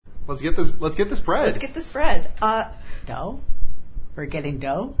Let's get this bread. Let's get this bread. Dough? We're getting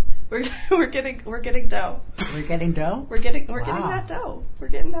dough? We're getting dough. We're getting dough? We're getting that dough. We're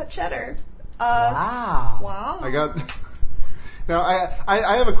getting that cheddar. Wow. Now,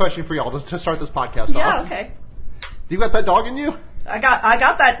 I have a question for y'all to start this podcast off. Yeah, okay. Do you got that dog in you? I got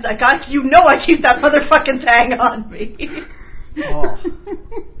that. I keep that motherfucking thing on me. Oh.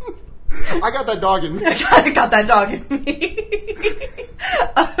 I got that dog in me. I got that dog in me.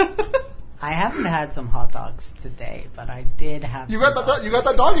 I haven't had some hot dogs today, but I did have. You got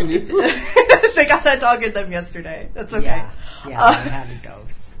that dog in you. They got that dog in them yesterday. That's okay. Yeah, I had a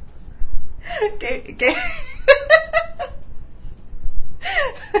dose.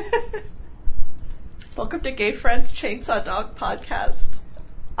 Welcome to Gay Friends Chainsaw Dog Podcast.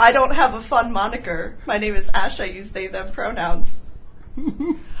 I don't have a fun moniker. My name is Ash. I use they, them pronouns.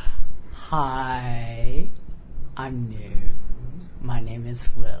 Hi, I'm new. My name is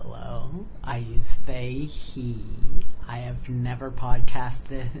Willow. I use they, he. I have never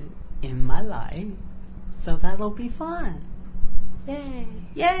podcasted in my life, so that'll be fun. Yay.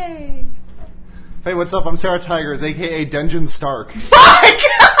 Yay. Hey, what's up? I'm Sara Tigers, a.k.a. Dungeon Stark. Fuck!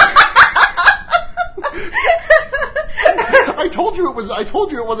 I told you it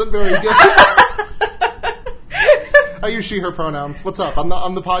wasn't very good. I use she, her pronouns. What's up? I'm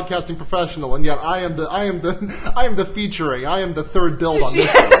the podcasting professional, and yet I am the featuring. I am the third build on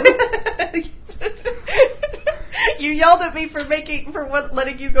this one. You yelled at me for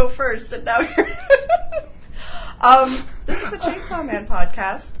letting you go first, and now you're. This is a Chainsawman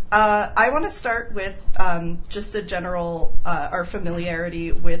podcast. I want to start with just a general our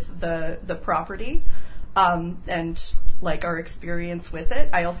familiarity with the property, and like our experience with it.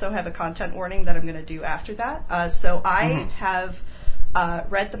 I also have a content warning that I'm going to do after that. So I have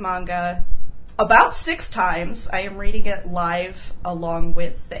read the manga about 6 times. I am reading it live along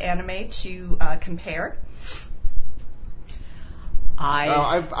with the anime to compare.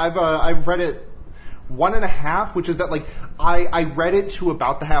 I've read it 1.5, which is that like I read it to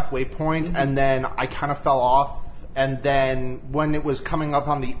about the halfway point, and then I kind of fell off, and then when it was coming up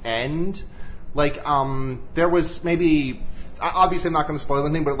on the end, like there was maybe, obviously I'm not going to spoil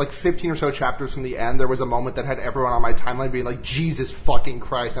anything, but like 15 or so chapters from the end, there was a moment that had everyone on my timeline being like, Jesus fucking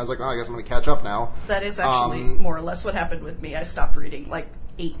Christ, and I was like, oh, I guess I'm going to catch up now. That is actually more or less what happened with me. I stopped reading like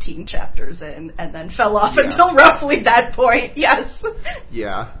 18 chapters in, and then fell off until roughly that point. Yes.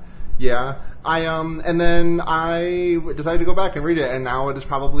 Yeah. And then I decided to go back and read it, and now it is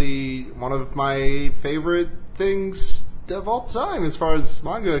probably one of my favorite things of all time, as far as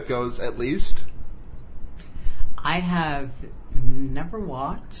manga goes, at least. I have never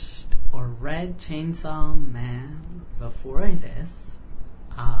watched or read Chainsawman before this,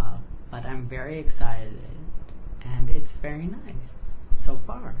 but I'm very excited, and it's very nice so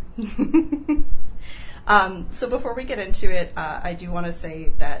far. So before we get into it, I do want to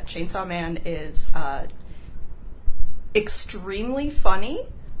say that Chainsawman is extremely funny,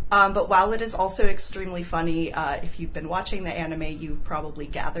 but while it is also extremely funny, if you've been watching the anime, you've probably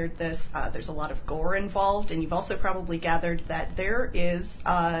gathered this. There's a lot of gore involved, and you've also probably gathered that there is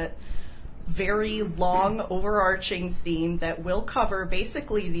a very long, overarching theme that will cover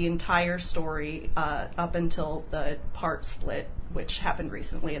basically the entire story up until the part split, which happened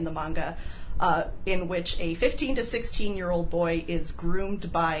recently in the manga. In which a 15 to 16-year-old boy is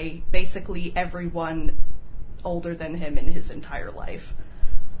groomed by basically everyone older than him in his entire life.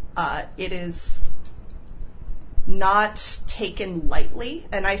 It is not taken lightly,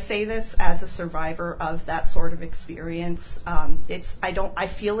 and I say this as a survivor of that sort of experience. I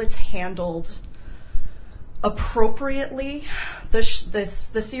feel it's handled appropriately. The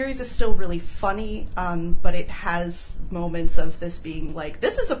series is still really funny, but it has moments of this being like,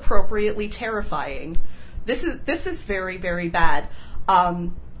 this is appropriately terrifying. This is very, very bad.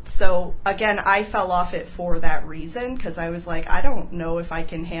 So again, I fell off it for that reason, because I was like, I don't know if I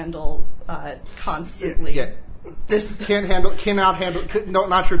can handle constantly. Yeah. This cannot handle. No,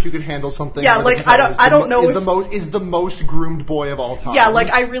 not sure if you could handle something. Yeah, like I don't know if is the most groomed boy of all time. Yeah, like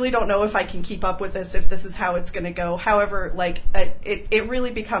I really don't know if I can keep up with this, if this is how it's going to go. However, like it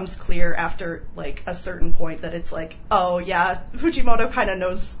really becomes clear after like a certain point that it's like, oh yeah, Fujimoto kind of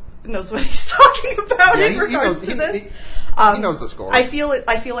knows what he's talking about in regards to this. He knows the score. I feel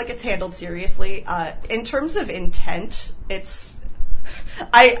like it's handled seriously. In terms of intent, it's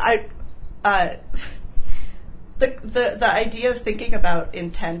The idea of thinking about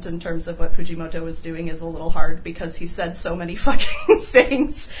intent in terms of what Fujimoto was doing is a little hard, because he said so many fucking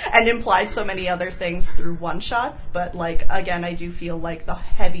things and implied so many other things through one-shots, but, like, again, I do feel like the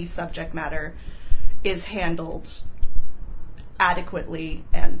heavy subject matter is handled adequately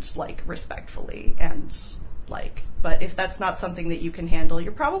and, like, respectfully and, like, but if that's not something that you can handle,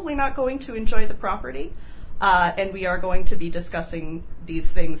 you're probably not going to enjoy the property. And we are going to be discussing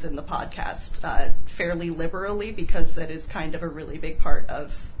these things in the podcast fairly liberally because it is kind of a really big part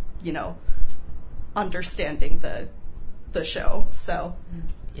of, you know, understanding the show. So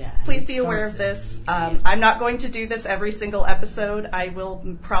Yeah, please be aware of this. I'm not going to do this every single episode. I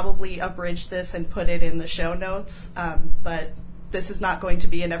will probably abridge this and put it in the show notes. But this is not going to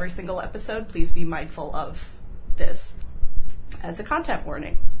be in every single episode. Please be mindful of this as a content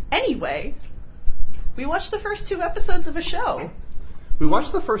warning. Anyway, we watched the first 2 episodes of a show. We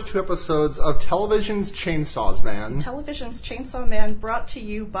watched the first 2 episodes of television's Chainsawman. Television's Chainsawman, brought to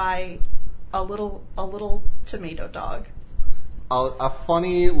you by a little tomato dog. A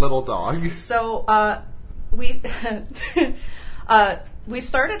funny little dog. So we we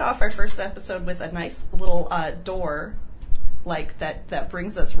started off our first episode with a nice little door, like that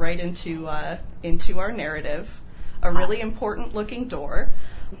brings us right into our narrative. A really important looking door.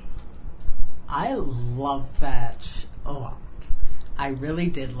 I love that. Oh, I really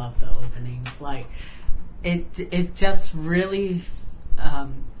did love the opening. Like, it just really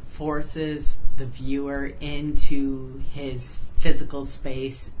forces the viewer into his physical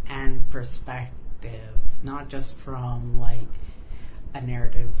space and perspective, not just from, like, a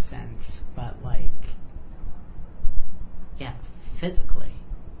narrative sense, but, like, yeah, physically.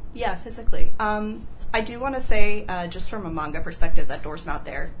 Yeah, physically. I do want to say, just from a manga perspective, that door's not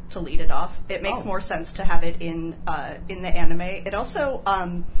there to lead it off. It makes more sense to have it in the anime. It also,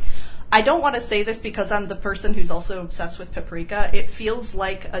 I don't want to say this because I'm the person who's also obsessed with Paprika. It feels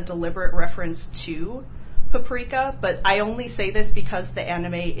like a deliberate reference to Paprika, but I only say this because the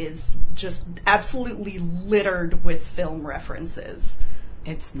anime is just absolutely littered with film references.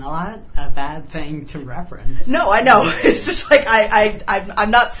 It's not a bad thing to reference. No, I know. It's just like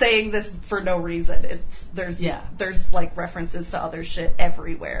I'm not saying this for no reason. There's like references to other shit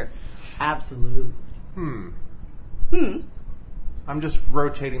everywhere. Absolute. I'm just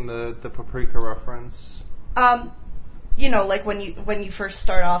rotating the Paprika reference. You know, like when you first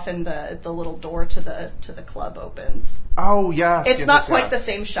start off and the little door to the club opens. Oh yes. It's not quite the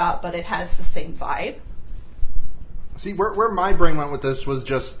same shot, but it has the same vibe. See, where my brain went with this was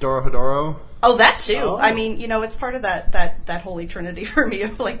just Dorohedoro. Oh, that too. Oh. I mean, you know, it's part of that holy trinity for me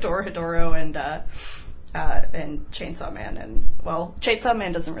of like Dorohedoro and Chainsawman, and well,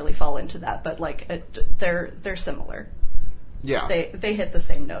 Chainsawman doesn't really fall into that, but like they're similar. Yeah, they hit the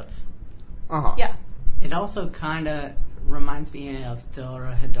same notes. Yeah. It also kind of reminds me of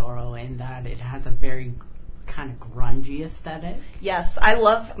Dorohedoro in that it has a very kind of grungy aesthetic. Yes, I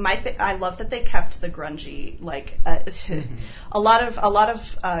love I love that they kept the grungy. Like a lot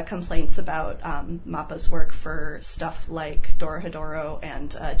of complaints about Mappa's work for stuff like Dorohedoro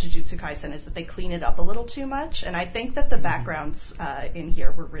and Jujutsu Kaisen is that they clean it up a little too much, and I think that the backgrounds in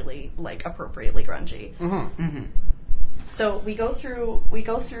here were really like appropriately grungy. So we go through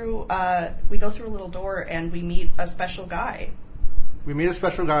a little door and we meet a special guy. We meet a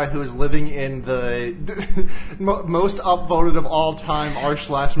special guy who is living in the most upvoted of all time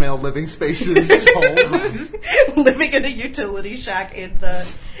r/male living spaces home. Living in a utility shack in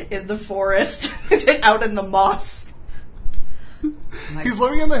the forest, out in the moss. He's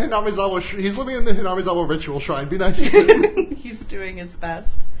living in the Hinamizawa ritual shrine. Be nice to him. He's doing his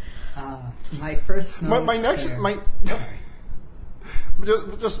best. My first note.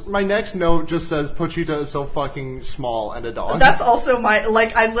 My next note just says Pochita is so fucking small and a dog. That's also my,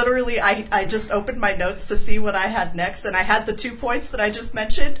 like, I just opened my notes to see what I had next, and I had the 2 points that I just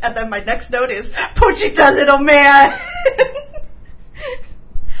mentioned, and then my next note is, Pochita, little man!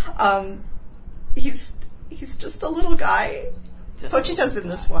 He's just a little guy. Pochita's in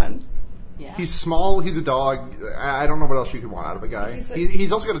this one. Yeah. He's small, he's a dog. I don't know what else you could want out of a guy.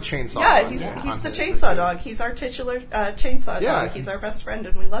 He's also got a chainsaw. Yeah, he's the chainsaw dog. He's our titular chainsaw dog. He's our best friend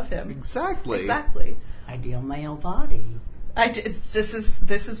and we love him. Exactly. Ideal male body. This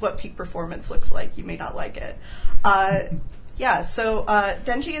is what peak performance looks like. You may not like it. So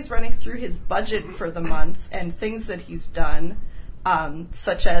Denji is running through his budget for the month and things that he's done,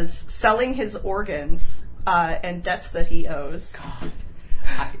 such as selling his organs and debts that he owes. God.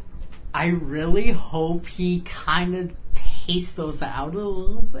 I really hope he kind of tastes those out a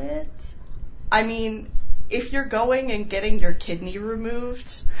little bit. I mean, if you're going and getting your kidney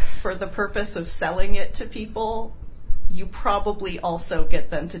removed for the purpose of selling it to people, you probably also get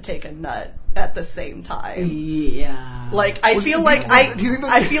them to take a nut at the same time. Yeah. Like, I feel like I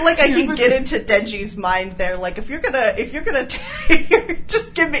can get into Denji's mind there. Like, if you're gonna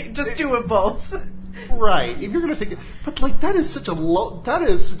just do it both. Right. If you're going to take it, but that is such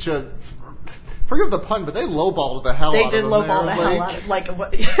a forgive the pun, but they lowballed the hell They out did of them. lowball the hell out of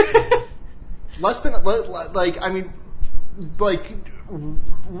what? Less than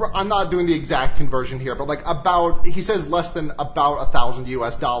I'm not doing the exact conversion here, but he says less than about $1,000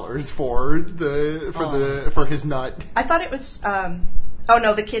 US for his nut. I thought it was. Oh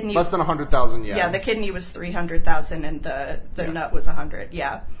no, the kidney less than 100,000. Yeah, the kidney was 300,000, and the nut was 100.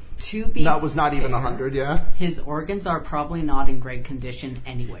 Yeah, that was not even 100. Yeah, his organs are probably not in great condition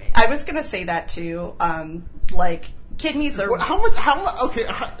anyway. I was gonna say that too. Kidneys are how much? Okay.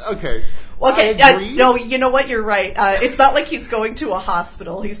 Okay, no, you know what? You're right. It's not like he's going to a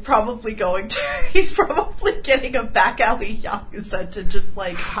hospital. He's probably he's probably getting a back alley Yakuza to just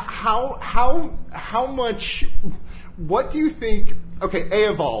how much? What do you think? Okay, A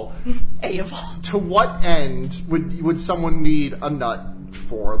of all. To what end would someone need a nut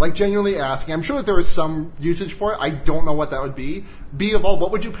for? Genuinely asking. I'm sure that there is some usage for it. I don't know what that would be. B of all,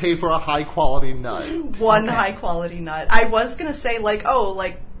 what would you pay for a high quality nut? One high quality nut. I was gonna say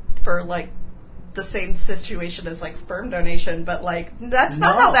for the same situation as sperm donation, but that's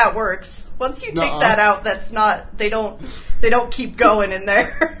not how that works. Once you take that out, that's not. They don't keep going in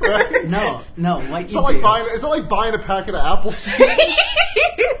there. Right? No. What it's you not do? It's not like buying a packet of apple seeds.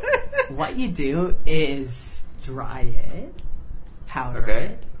 What you do is dry it, powder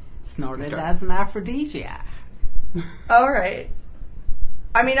it, snort it as an aphrodisiac. All right.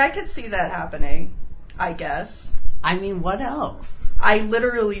 I mean, I could see that happening, I guess. I mean, what else? I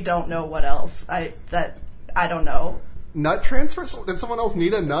literally don't know what else. I don't know. Nut transfer? Did someone else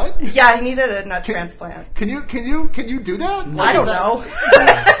need a nut? Yeah, I needed a nut transplant. Can you do that? I don't know.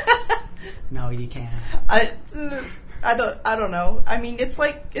 No, you can't. I don't know. I mean, it's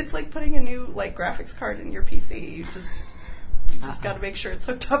like putting a new graphics card in your PC. You just got to make sure it's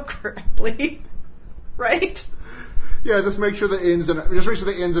hooked up correctly, right? Yeah, just make sure the ins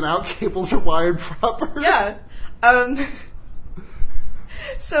and out cables are wired proper. Yeah.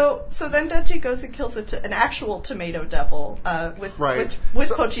 So then Denji goes and kills an actual tomato devil with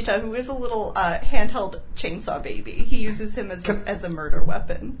Pochita, who is a little handheld chainsaw baby. He uses him as a murder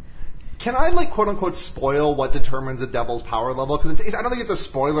weapon. Can I quote unquote spoil what determines a devil's power level? Because I don't think it's a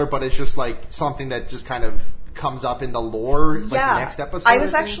spoiler, but it's just something that just kind of comes up in the lore, next episode. I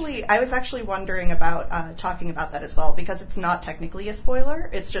was actually wondering about talking about that as well, because it's not technically a spoiler.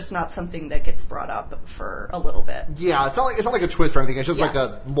 It's just not something that gets brought up for a little bit. Yeah, it's not like a twist or anything. It's just like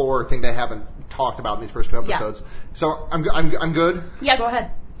a lore thing they haven't talked about in these first two episodes. Yeah. So I'm good. Yeah, go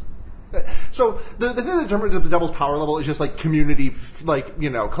ahead. So the thing that determines the devil's power level is just community,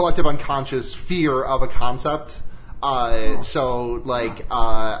 collective unconscious fear of a concept. I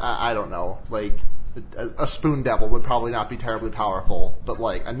don't know, a spoon devil would probably not be terribly powerful, but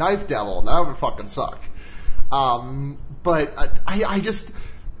a knife devil, that would fucking suck. But I just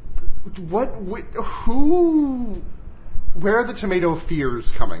where are the tomato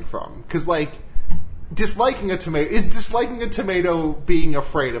fears coming from? Because disliking a tomato being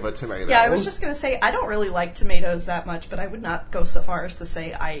afraid of a tomato. Yeah, I was just going to say, I don't really like tomatoes that much, but I would not go so far as to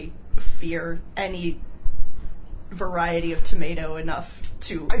say I fear any variety of tomato enough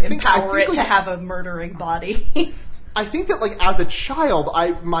to empower it to have a murdering body. I think that as a child,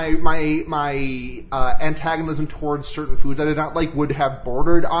 my antagonism towards certain foods I did not would have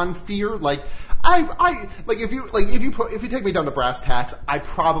bordered on fear. If you take me down to brass tacks, I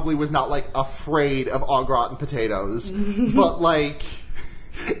probably was not afraid of au gratin potatoes, but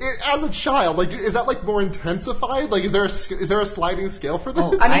as a child, is that more intensified? Is there a sliding scale for this?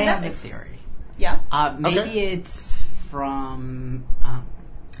 Oh, I have a theory. Yeah. Maybe it's from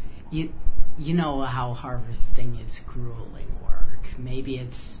you know how harvesting is grueling work. Maybe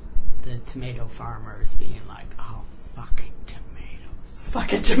it's the tomato farmers being oh, fucking tomatoes.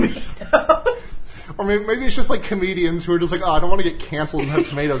 Fucking tomatoes. Or maybe it's just comedians who are just I don't want to get canceled and have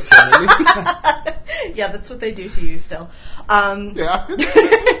tomatoes thrown at me. Yeah, that's what they do to you still. Yeah.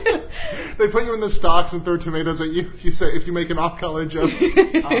 They put you in the stocks and throw tomatoes at you if you make an off-color joke.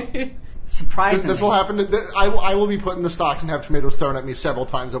 Surprisingly. This will happen. I will be put in the stocks and have tomatoes thrown at me several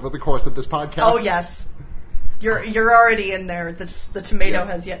times over the course of this podcast. Oh, yes. You're already in there. The tomato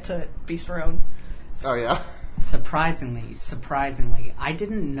has yet to be thrown. Oh, yeah. Surprisingly, I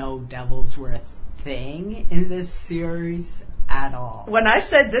didn't know devils were a thing in this series at all. When I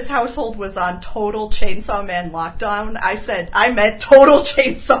said this household was on total Chainsawman lockdown, I meant total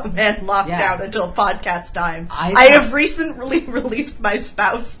Chainsawman lockdown until podcast time. I have recently released my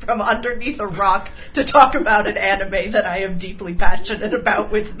spouse from underneath a rock to talk about an anime that I am deeply passionate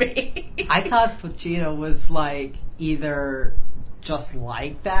about with me. I thought Pochita was either just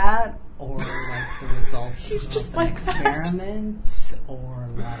like that or like the results He's of just an like that. experiment, or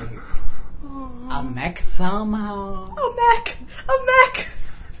like a mech somehow. A mech.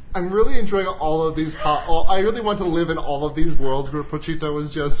 I'm really enjoying all of these. I really want to live in all of these worlds where Pochita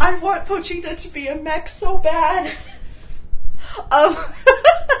was just. I want Pochita to be a mech so bad.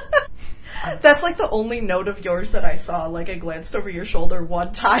 That's like the only note of yours that I saw. Like, I glanced over your shoulder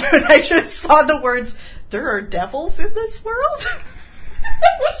one time and I just saw the words, "There are devils in this world."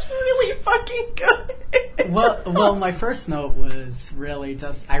 That was really fucking good. Well, my first note was really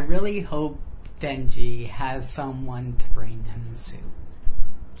just, I really hope Denji has someone to bring him soup.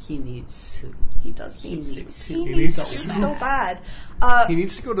 He needs soup. He does need soup. soup. He needs soup so bad. He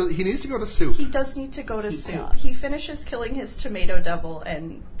needs to go to soup. He does need to go to soup. does. He finishes killing his tomato devil,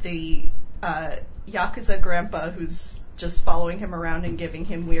 and the Yakuza grandpa, who's just following him around and giving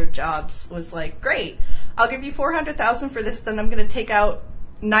him weird jobs, was like, "Great, I'll give you 400,000 for this. Then I'm going to take out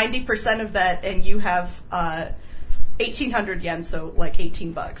 90% of that, and you have 1,800 yen, so like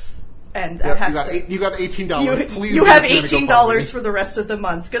 $18." And that you got $18. Please, you have $18 for the rest of the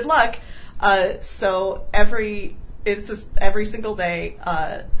month. Good luck. So every single day,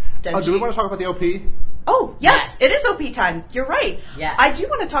 Denji... do we want to talk about the OP? Oh, yes, it is OP time. You're right. Yes. I do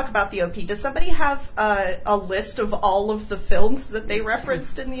want to talk about the OP. Does somebody have a list of all of the films that they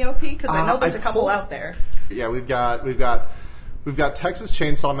referenced in the OP? Because I know there's a couple out there. Yeah, we've got Texas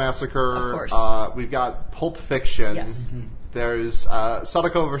Chainsaw Massacre. Of course. We've got Pulp Fiction. Yes. Mm-hmm. There's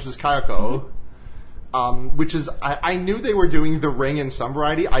Sadako versus Kayako, which is I knew they were doing The Ring in some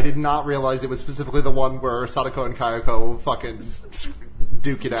variety. I did not realize it was specifically the one where Sadako and Kayako fucking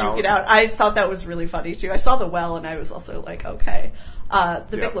duke it out. I thought that was really funny too. I saw The Well, and I was also like, okay. The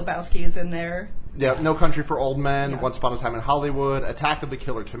Big Lebowski is in there. Yeah, No Country for Old Men, Yeah. Once Upon a Time in Hollywood, Attack of the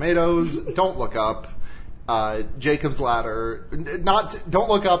Killer Tomatoes, Don't Look Up, Jacob's Ladder, Don't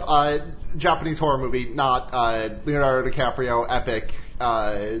Look Up, Japanese horror movie, not Leonardo DiCaprio epic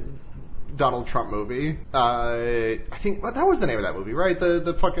Donald Trump movie. I think that was the name of that movie, right?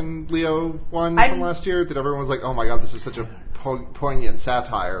 The fucking Leo one from last year that everyone was like, "Oh my god, this is such a poignant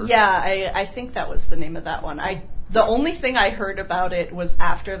satire." Yeah, I think that was the name of that one. The only thing I heard about it was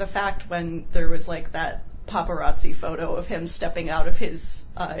after the fact, when there was like that paparazzi photo of him stepping out of his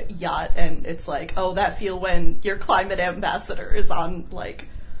yacht, and it's like, oh, that feel when your climate ambassador is on like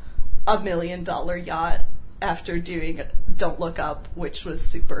 $1 million yacht after doing Don't Look Up, which was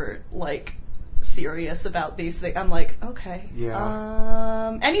super like serious about these things. I'm like, okay.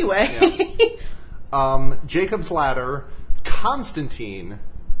 Yeah. Anyway. Yeah. Jacob's Ladder, Constantine,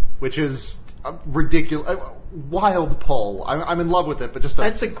 which is a ridiculous, wild pull. I'm in love with it, but just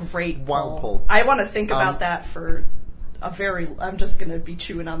that's a great wild pull. I want to think about that for I'm just going to be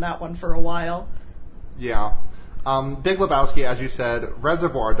chewing on that one for a while. Yeah. Big Lebowski, as you said,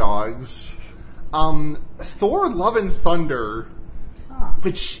 Reservoir Dogs, Thor: Love and Thunder,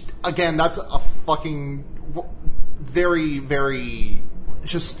 which, again, that's a fucking very, very,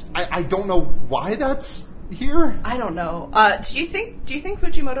 just, I don't know why that's here. I don't know. Do you think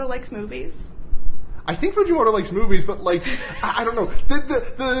Fujimoto likes movies? I think Fujimoto likes movies, but like, I don't know.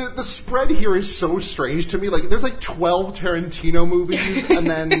 The spread here is so strange to me. Like, there's like 12 Tarantino movies, and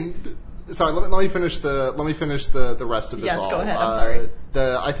then sorry, let me finish the rest of this. Yes, all. Go ahead. I'm sorry.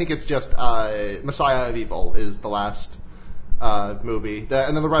 I think it's just Messiah of Evil is the last movie,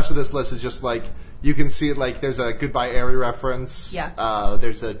 and then the rest of this list is just like, you can see like there's a Goodbye Airy reference. Yeah.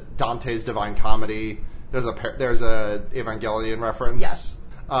 There's a Dante's Divine Comedy. There's a Evangelion reference.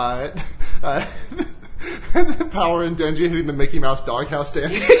 Yeah. And the Power and Denji hitting the Mickey Mouse doghouse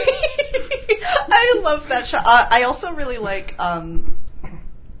dance. I love that shot. I also really like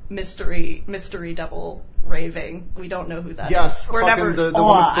Mystery Devil raving. We don't know who that is. Yes, We're fucking never. the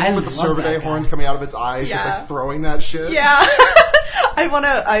one with the Cervidae horns coming out of its eyes, just Yeah. like throwing that shit. Yeah. I want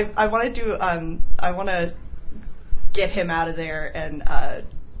to get him out of there and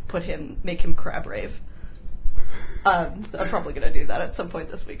make him crab rave. I'm probably going to do that at some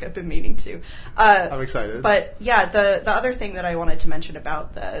point this week. I've been meaning to. I'm excited. But yeah, the other thing that I wanted to mention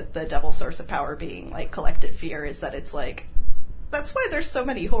about the devil source of power being like collective fear is that it's like, that's why there's so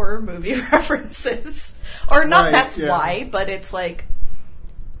many horror movie references. Or not Right, that's yeah. why, but it's like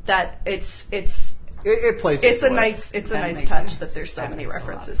that it plays. it's a into it. nice That touch makes sense. that there's so That many makes a lot of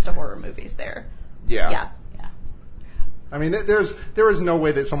references to horror movies there. Yeah. Yeah. I mean, there is no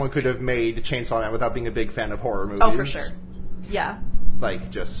way that someone could have made Chainsaw Man without being a big fan of horror movies. Oh, for sure. Yeah.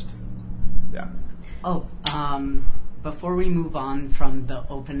 Like, just, yeah. Oh, before we move on from the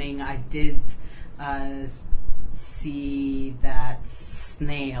opening, I did see that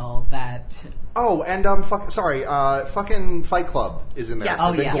snail that... Oh, and fucking Fight Club is in there. Yes. The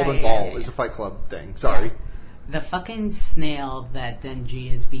Oh, big yeah. golden Yeah. ball is a Fight Club thing. Sorry. Yeah. The fucking snail that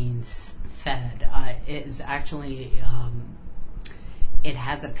Denji is being fed is actually... it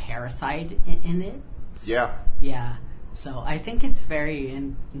has a parasite in it. Yeah. Yeah. So I think it's very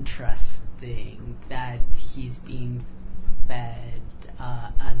interesting that he's being fed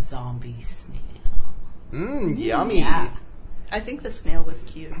a zombie snail. Yummy. Yeah. I think the snail was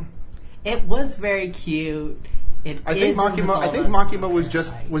cute. It was very cute. I think Makima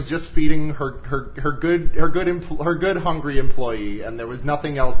was just feeding her good hungry employee, and there was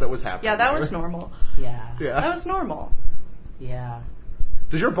nothing else that was happening. Yeah, that there. was normal. Yeah. Yeah. That was normal. Yeah.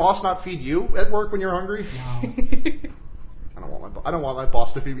 Does your boss not feed you at work when you're hungry? No. I don't want my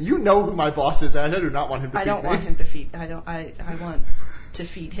boss to feed me. You know who my boss is, and I do not want him to feed me. I don't want him to feed. I want to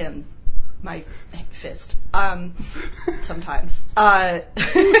feed him my fist. Sometimes.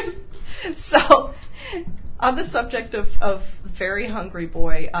 So, on the subject of very hungry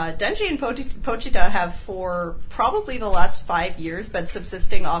boy, Denji and Pochita have for probably the last 5 years been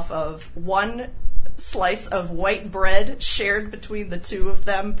subsisting off of one slice of white bread shared between the two of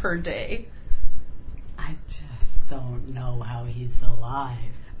them per day. I just don't know how he's alive.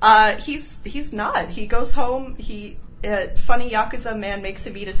 He's not. He goes home. Funny Yakuza man makes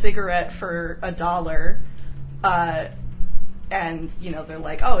him eat a cigarette for $1. And, they're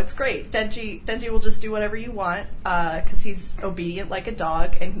like, oh, it's great. Denji will just do whatever you want, because he's obedient like a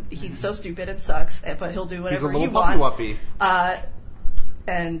dog, and he's so stupid and sucks, but he'll do whatever you want. He's a little puppy-wuppy.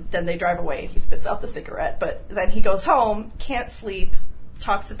 And then they drive away, and he spits out the cigarette. But then he goes home, can't sleep,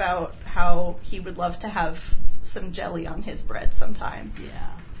 talks about how he would love to have some jelly on his bread sometime.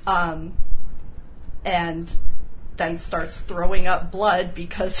 Yeah. And then starts throwing up blood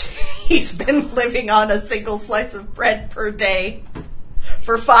because he's been living on a single slice of bread per day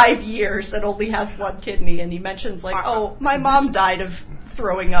for 5 years and only has one kidney. And he mentions, my mom died of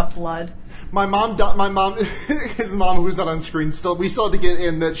throwing up blood. My mom, his mom, who's not on screen, we still had to get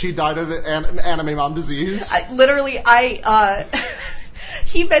in that she died of anime mom disease.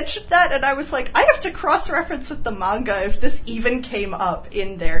 He mentioned that, and I was like, I have to cross-reference with the manga if this even came up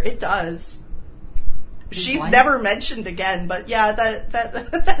in there. It does. She's never mentioned again, but yeah,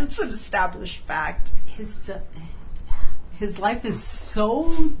 that's an established fact. His life is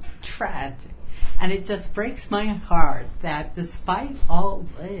so tragic, and it just breaks my heart that despite all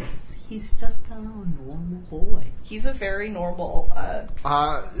this, he's just a normal boy. He's a very normal...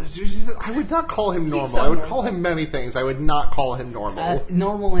 I would not call him normal. So I would normal. call him many things. I would not call him normal.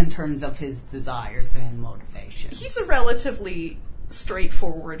 Normal in terms of his desires and motivation. He's a relatively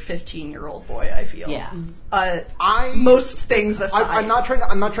straightforward 15-year-old boy, I feel. Yeah. Most things aside. I'm not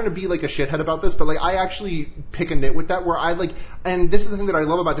trying to be like a shithead about this, but I actually pick a nit with that where and this is the thing that I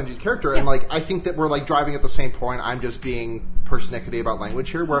love about Denji's character, and I think that we're driving at the same point. I'm just being persnickety about language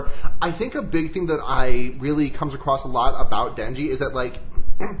here, where I think a big thing that I really comes across a lot about Denji is that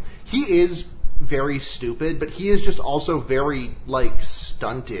he is very stupid, but he is just also very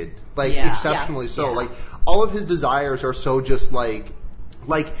stunted, exceptionally so. Yeah. All of his desires are so just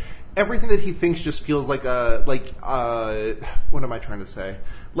everything that he thinks just feels what am I trying to say?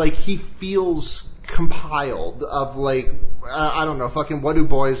 He feels compiled of I don't know, fucking what do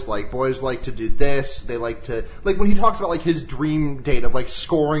boys like? Boys like to do this. They like to when he talks about his dream date of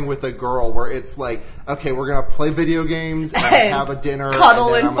scoring with a girl, where it's okay, we're gonna play video games and have a dinner,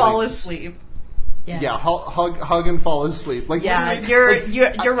 cuddle and and fall asleep. Yeah, hug and fall asleep.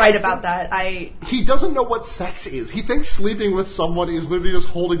 You're right about that. He doesn't know what sex is. He thinks sleeping with someone is literally just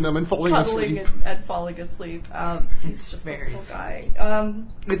holding them and falling cuddling asleep. and falling asleep. He's just very a little guy.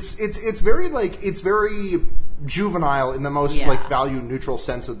 It's very juvenile in the most value neutral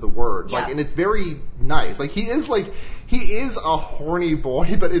sense of the word. And it's very nice. He is a horny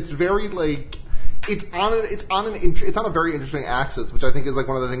boy, but it's very It's on a very interesting axis, which I think is one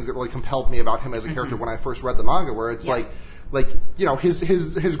of the things that really compelled me about him as a character when I first read the manga, where it's his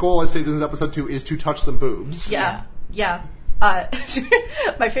goal, as stated in episode 2, is to touch some boobs. Yeah.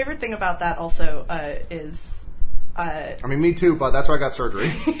 My favorite thing about that also is. Me too, but that's why I got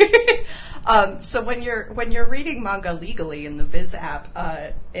surgery. So when you're reading manga legally in the Viz app,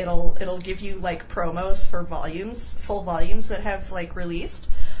 it'll give you promos for full volumes that have released.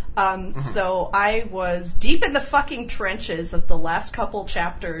 So I was deep in the fucking trenches of the last couple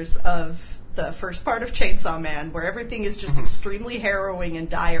chapters of the first part of Chainsawman, where everything is just extremely harrowing and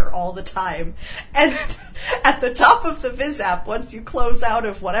dire all the time. And at the top of the Viz app, once you close out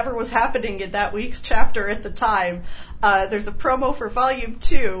of whatever was happening in that week's chapter at the time, there's a promo for Volume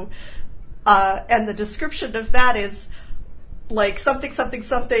 2, and the description of that is like something.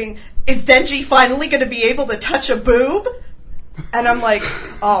 Is Denji finally going to be able to touch a boob? And I'm like,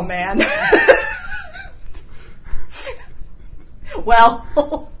 oh man.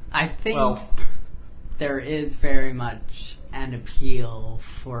 Well, I think there is very much an appeal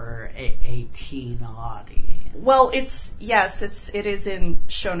for a teen audience. Well, it is in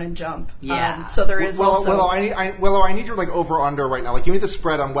Shonen Jump. Yeah. So there is also... Willow, I need your, like, over-under right now. Like, give me the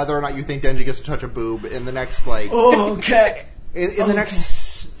spread on whether or not you think Denji gets to touch a boob in the next, like... Okay. In the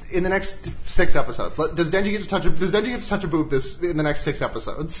next 6 episodes. Does Denji get to touch a boob in the next 6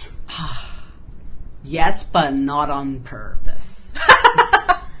 episodes? Yes, but not on purpose.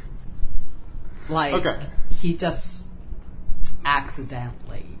 Like, okay. He just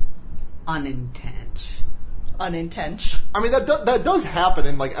accidentally, unintentional. I mean, that does happen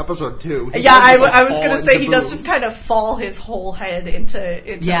in, like, episode 2. Yeah, I was going to say he does just kind of fall his whole head into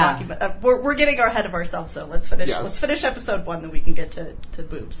hockey. We're getting ahead of ourselves, so let's finish. Yes. Let's finish episode 1, then we can get to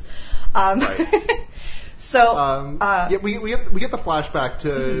boobs. Right. So we get the flashback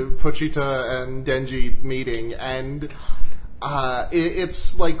to Pochita and Denji meeting, and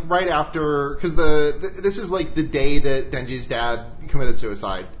it's like right after, because this is like the day that Denji's dad committed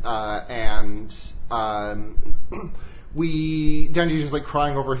suicide, and Denji's just like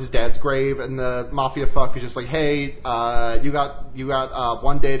crying over his dad's grave, and the mafia fuck is just like, hey, you got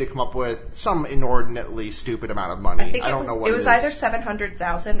 1 day to come up with some inordinately stupid amount of money. I don't know what it was. It was either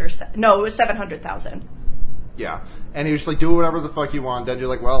 700,000 or no, it was 700,000. Yeah, and he was just like, do whatever the fuck you want. Denji's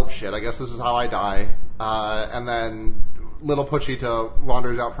like, well, shit, I guess this is how I die. And then little Pochita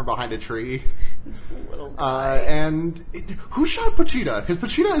wanders out from behind a tree. And who shot Pochita? Because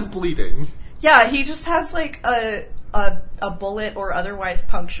Pochita is bleeding. Yeah, he just has like a bullet or otherwise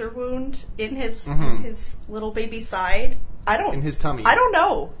puncture wound in his little baby side. In his tummy. I don't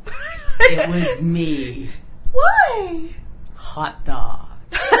know. It was me. Why? Hot dog.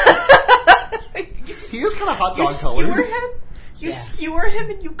 He is kind of hot dog colored. You skewer him? You skewer him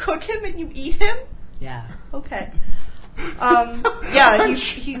and you cook him and you eat him? Yeah. Okay. Yeah,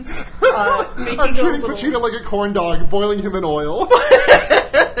 he's making I'm treating little... Pochita like a corn dog, boiling him in oil.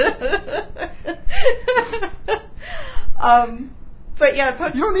 But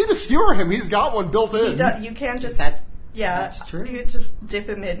yeah, you don't need to skewer him. He's got one built in. You can just... That's true. You can just dip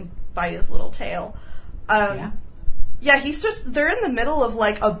him in by his little tail. Yeah, they're in the middle of,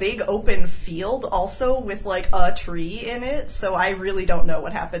 like, a big open field also with, like, a tree in it, so I really don't know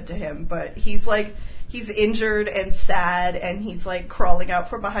what happened to him, but he's injured and sad, and he's, like, crawling out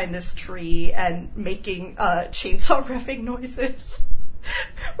from behind this tree and making, chainsaw revving noises,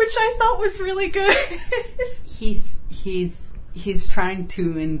 which I thought was really good. He's trying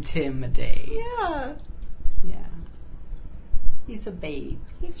to intimidate. Yeah. Yeah. He's a babe.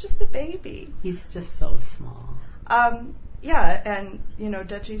 He's just a baby. He's just so small. Yeah, and,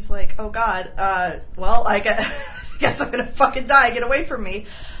 Denji's like, oh god, well, I guess I'm gonna fucking die, get away from me.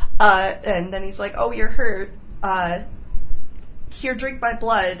 And then he's like, oh, you're hurt, here, drink my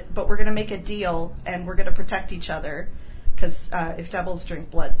blood, but we're gonna make a deal, and we're gonna protect each other, because, if devils drink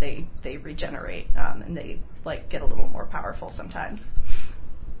blood, they regenerate, and they, like, get a little more powerful sometimes.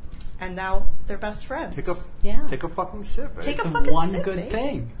 And now they're best friends. Take a fucking sip. Eh? Take a fucking sip. One good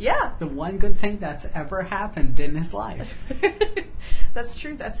thing. Yeah. The one good thing that's ever happened in his life. That's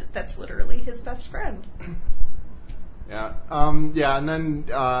true. That's literally his best friend. Yeah. And then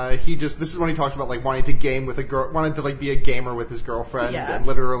this is when he talks about like wanting to game with wanting to like be a gamer with his girlfriend and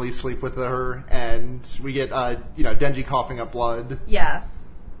literally sleep with her, and we get Denji coughing up blood. Yeah.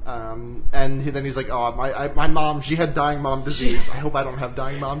 And then he's like, oh, my mom, she had dying mom disease. I hope I don't have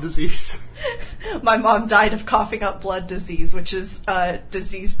dying mom disease. My mom died of coughing up blood disease, which is a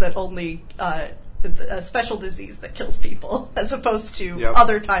disease that only, a special disease that kills people, as opposed to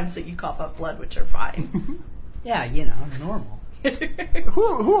other times that you cough up blood, which are fine. Yeah, normal.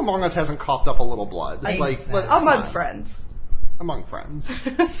 Who among us hasn't coughed up a little blood? Exactly. Among friends. Among friends.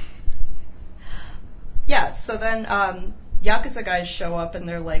 Yeah, so then, Yakuza guys show up and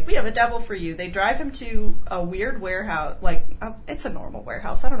they're like, we have a devil for you. They drive him to a weird warehouse, it's a normal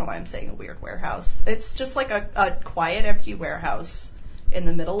warehouse. I don't know why I'm saying a weird warehouse. It's just like a quiet, empty warehouse in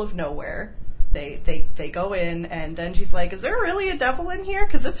the middle of nowhere. They go in and Denji's like, is there really a devil in here?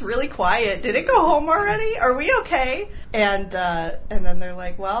 Because it's really quiet. Did it go home already? Are we okay? And then they're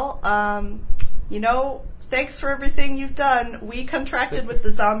like, well, thanks for everything you've done. We contracted with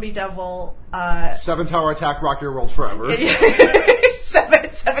the zombie devil. 7 tower attack, rock your world forever.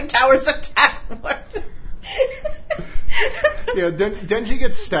 seven towers attack. Yeah, Denji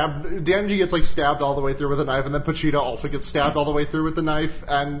gets stabbed. Denji gets like stabbed all the way through with a knife, and then Pochita also gets stabbed all the way through with the knife.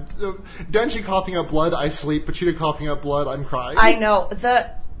 And Denji coughing up blood, I sleep. Pochita coughing up blood, I'm crying. I know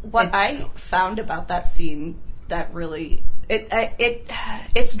what I found about that scene that really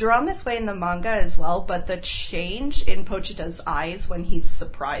it's drawn this way in the manga as well, but the change in Pochita's eyes when he's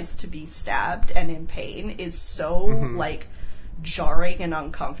surprised to be stabbed and in pain is so like jarring and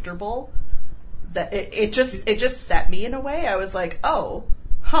uncomfortable that it just set me in a way. I was like, oh,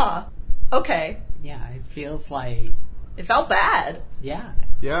 huh, okay. Yeah, it feels like it felt bad. Yeah.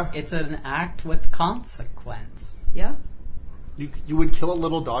 It's an act with consequence. Yeah. You would kill a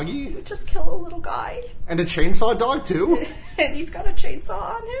little doggy? You would just kill a little guy. And a chainsaw dog, too? And he's got a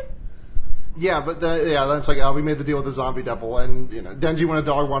chainsaw on him? Yeah, but then it's like, oh, we made the deal with the zombie devil, and, you know, Denji when a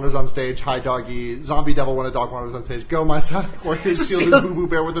dog wanders on stage, hi doggy. Zombie devil when a dog wanders on stage, go my sonic warrior, steal the boo-boo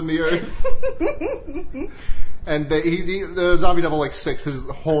bear within the earth. And the zombie devil, like, sicks his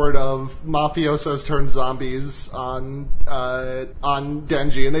horde of mafiosos turned zombies on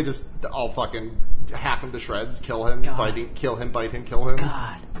Denji, and they just all fucking hack him to shreds, kill him, bite him.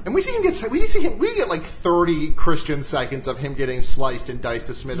 God. And we get like 30 Christian seconds of him getting sliced and diced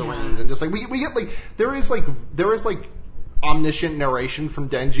to smithereens, and just like we get like there is like omniscient narration from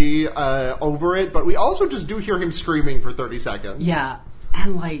Denji over it, but we also just do hear him screaming for 30 seconds. Yeah,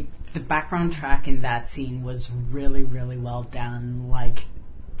 and like the background track in that scene was really, really well done. Like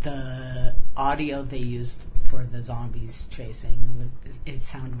the audio they used for the zombies chasing, it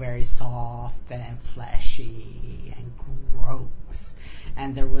sounded very soft and fleshy and gross.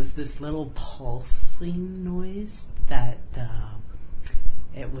 And there was this little pulsing noise that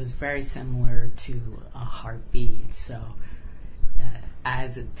it was very similar to a heartbeat. So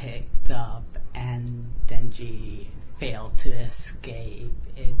as it picked up and Denji failed to escape,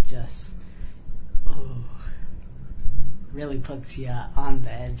 it just really puts you on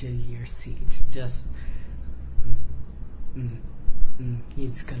the edge of your seat. Just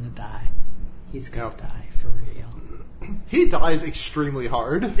he's gonna die. He's gonna die for real. He dies extremely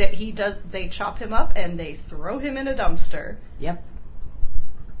hard. They chop him up and they throw him in a dumpster. Yep.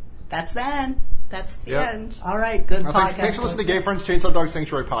 That's the end. That's the end. All right, good podcast. Thanks for listening to Gay Friends Chainsaw Dog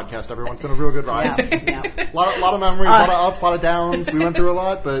Sanctuary podcast, everyone. It's been a real good ride. Yeah. A lot of memories, a lot of ups, a lot of downs. We went through a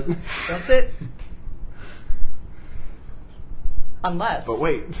lot, but... That's it. Unless. But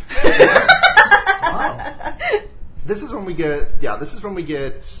wait. Wow. This is when we get,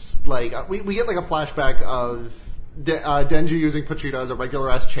 like, we get, like, a flashback of Denji using Pochita as a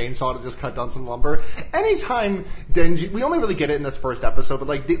regular-ass chainsaw to just cut down some lumber. Anytime Denji, we only really get it in this first episode, but,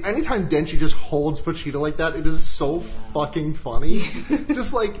 like, anytime Denji just holds Pochita like that, it is so fucking funny.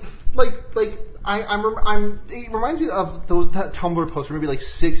 Just, it reminds me of that Tumblr post maybe, like,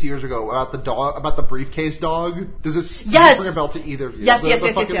 6 years ago about the dog, about the briefcase dog. Does this ring a bell to either of you? Yes.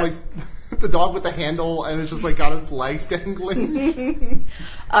 Like, the dog with the handle, and it's just like got its legs dangling.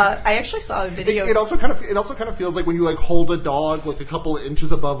 I actually saw a video. It also kind of feels like when you like hold a dog like a couple of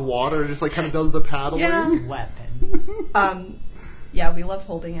inches above water, it just like kind of does the paddling. Yeah. Weapon. Yeah, we love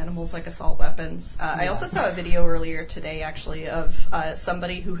holding animals like assault weapons. I also saw a video earlier today, actually, of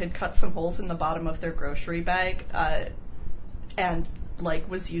somebody who had cut some holes in the bottom of their grocery bag, and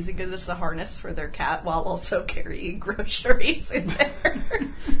like was using it as a harness for their cat while also carrying groceries in there.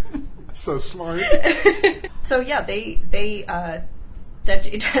 So smart. So yeah, Denji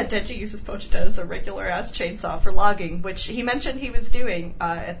uses Pochita as a regular ass chainsaw for logging, which he mentioned he was doing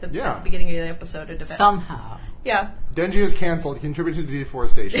at the beginning of the episode. Somehow. Yeah. Denji is cancelled, contributed to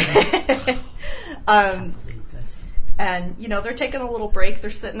deforestation. I believe this. And, you know, they're taking a little break,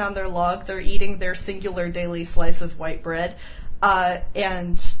 they're sitting on their log, they're eating their singular daily slice of white bread,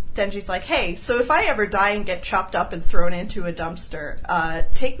 and Denji's like, hey, so if I ever die and get chopped up and thrown into a dumpster,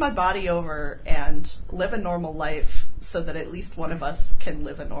 take my body over and live a normal life so that at least one of us can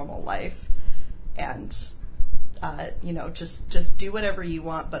live a normal life. And, you know, just do whatever you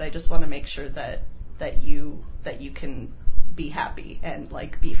want, but I just want to make sure that you can be happy and,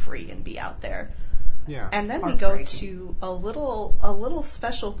 like, be free and be out there. Yeah. And then we go to a little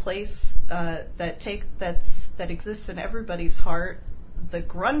special place that exists in everybody's heart, the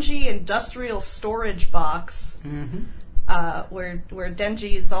grungy industrial storage box, where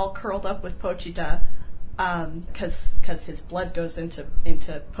Denji is all curled up with Pochita, because his blood goes into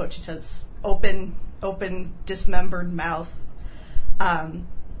Pochita's open dismembered mouth, and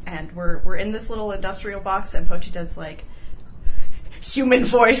we're in this little industrial box, and Pochita's like, human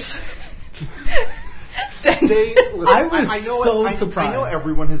voice. I was surprised.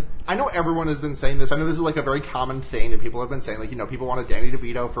 I know everyone has been saying this. I know this is like a very common thing that people have been saying. Like, people wanted Danny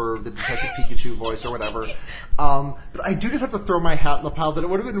DeVito for the Detective Pikachu voice or whatever. But I do just have to throw my hat in the pile that it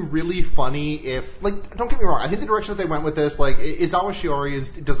would have been really funny if, like, don't get me wrong. I think the direction that they went with this, like, Izawa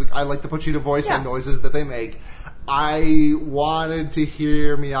Shiori I like the Pochita voice and noises that they make. I wanted to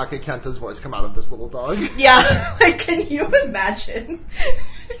hear Miyake Kenta's voice come out of this little dog. Yeah, like, can you imagine?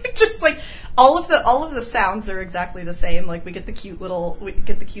 Just like all of the sounds are exactly the same. Like we get the cute little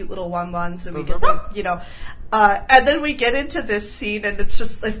one-ones, and we get the, and then we get into this scene, and it's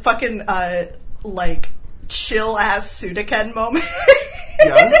just a fucking like chill ass Sudaken moment.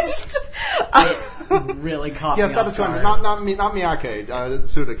 Yes. Really caught me. Yes, that is fun. Not Miyake.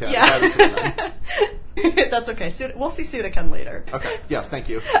 Sudaken. Yeah. That's okay. We'll see Sudaken later. Okay. Yes. Thank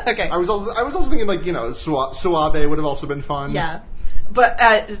you. Okay. I was also thinking like Suabe would have also been fun. Yeah. But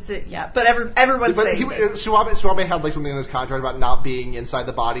everyone's saying this. Suabe had like something in his contract about not being inside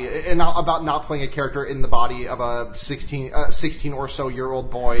the body and about not playing a character in the body of a 16 or so year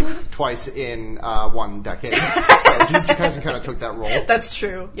old boy twice in 1 decade. So Jujutsu Kaisen kind of took that role. That's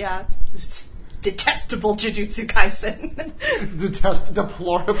true. Yeah. Detestable Jujutsu Kaisen.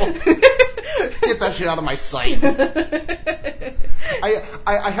 Deplorable. Get that shit out of my sight.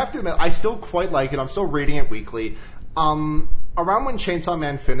 I have to admit, I still quite like it. I'm still reading it weekly. Around when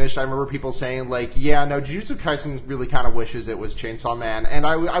Chainsawman finished, I remember people saying, like, yeah, no, Jujutsu Kaisen really kind of wishes it was Chainsawman. And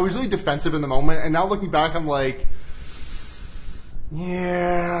I was really defensive in the moment, and now looking back, I'm like,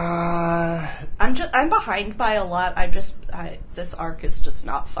 yeah. I'm behind by a lot. This arc is just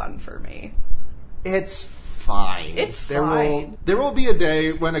not fun for me. It's fine. There will be a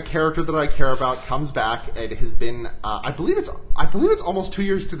day when a character that I care about comes back. It has been, I believe it's almost 2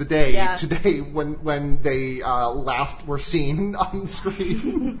 years to the day today when they last were seen on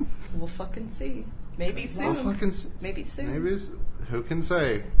screen. We'll fucking see. Maybe soon. Maybe soon. Who can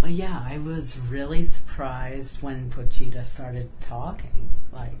say? But yeah, I was really surprised when Pochita started talking.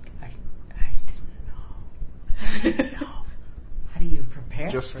 Like, I didn't know. How do you prepare?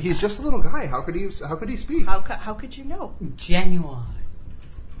 He's just a little guy. How could he speak? How could you know? Genuine.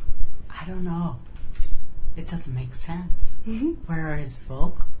 I don't know. It doesn't make sense. Mm-hmm. Where are his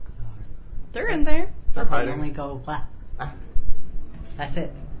vocal? They're in there. But they only go what? That's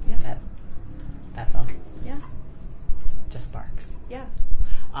it. Yeah. That's all. Yeah. Just barks. Yeah.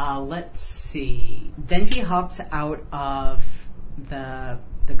 Let's see. Denji hops out of the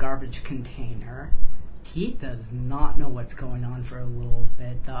garbage container. He does not know what's going on for a little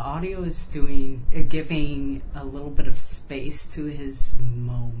bit. The audio is giving a little bit of space to his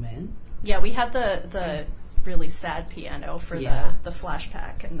moment. Yeah, we had the really sad piano for the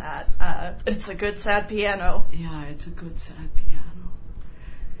flashback, and that it's a good sad piano. Yeah, it's a good sad piano.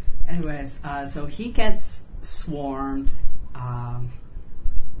 Anyways, so he gets swarmed,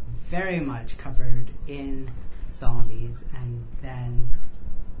 very much covered in zombies, and then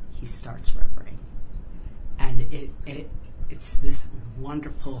he starts revving. And it's this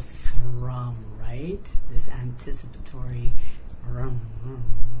wonderful thrum, right? This anticipatory rum.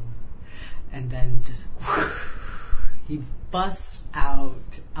 And then just he busts out.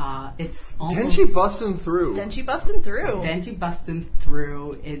 It's almost Denji busting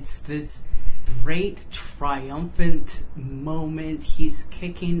through. It's this great triumphant moment. He's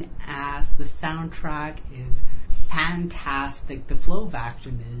kicking ass. The soundtrack is fantastic. The flow of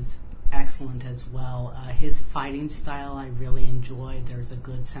action is excellent as well. His fighting style I really enjoy. There's a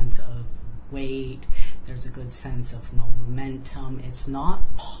good sense of weight. There's a good sense of momentum. It's not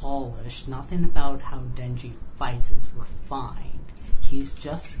polished. Nothing about how Denji fights is refined. He's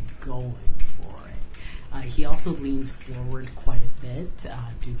just going for it. He also leans forward quite a bit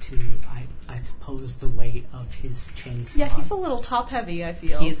due to, I suppose, the weight of his chainsaw. Yeah, he's a little top heavy, I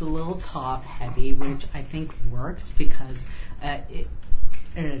feel. He's a little top heavy, which I think works because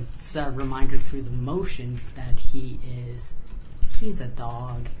it's a reminder through the motion that he's a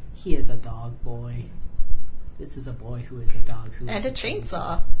dog. He is a dog boy. This is a boy who is a dog who is a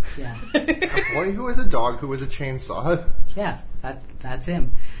chainsaw. Yeah. A boy who is a dog who is a chainsaw. Yeah, that's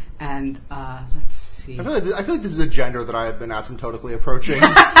him. And let's see. I feel like this is a gender that I have been asymptotically approaching.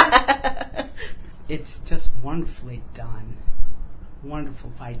 It's just wonderfully done.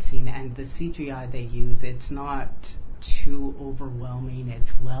 Wonderful fight scene. And the CGI they use, it's not too overwhelming.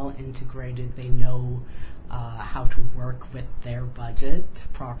 It's well integrated. They know how to work with their budget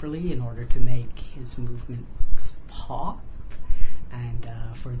properly in order to make his movements pop and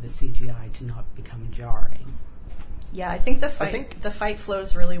for the CGI to not become jarring. Yeah, I think the fight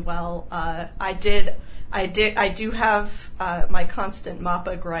flows really well. I do have my constant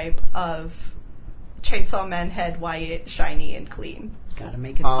Mappa gripe of Chainsawman head Wyatt shiny and clean. Gotta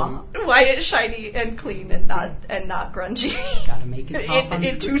make it pop. Wyatt shiny and clean and not grungy. Gotta make it pop.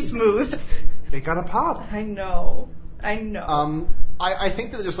 It's too smooth. It got a pop. I know. I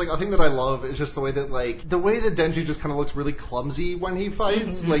think that just like a thing that I love is just the way that Denji just kind of looks really clumsy when he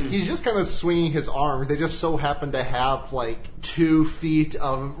fights. Like he's just kind of swinging his arms. They just so happen to have like 2 feet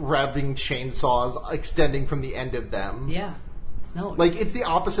of revving chainsaws extending from the end of them. Yeah. No. Like it's the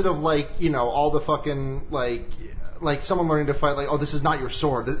opposite of like, you know, all the fucking like someone learning to fight, like, oh, this is not your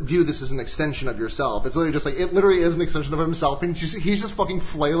sword. View this as an extension of yourself. It's literally just like, it literally is an extension of himself, and he's just fucking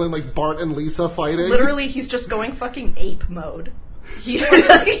flailing like Bart and Lisa fighting. Literally, he's just going fucking ape mode.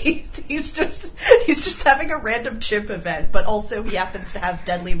 He's just having a random chip event, but also he happens to have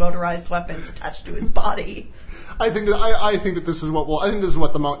deadly motorized weapons attached to his body. I think that this is what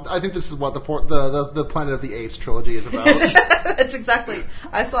the Planet of the Apes trilogy is about. That's exactly.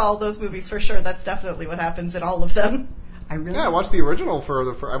 I saw all those movies for sure. That's definitely what happens in all of them. I watched the original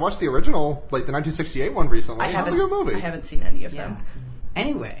I watched the original, like the 1968 one recently. It's a good movie. I haven't seen any of them.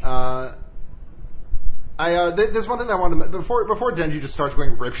 Anyway. There's one thing that I wanted to before Denji just starts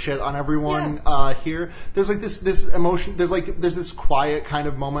going rip shit on everyone here. There's like this emotion. There's this quiet kind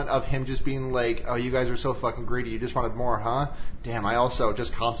of moment of him just being like, "Oh, you guys are so fucking greedy. You just wanted more, huh? Damn, I also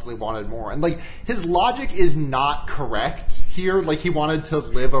just constantly wanted more." And like his logic is not correct here. Like he wanted to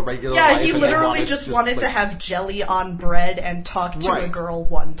live a regular life. Yeah, he literally just wanted to have jelly on bread and talk to a girl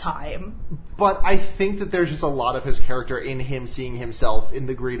one time. But I think that there's just a lot of his character in him seeing himself in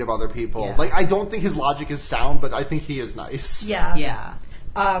the greed of other people. Yeah. Like, I don't think his logic is sound, but I think he is nice. Yeah. Yeah.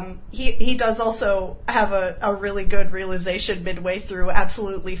 He does also have a really good realization midway through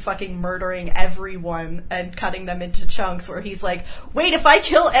absolutely fucking murdering everyone and cutting them into chunks where he's like, wait, if I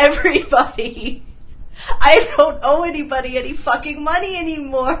kill everybody, I don't owe anybody any fucking money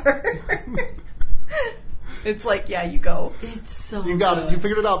anymore. It's like, yeah, you go. It's so You got it. You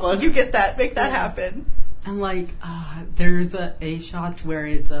figured it out, bud. You get that. Make that happen. And like, there's a shot where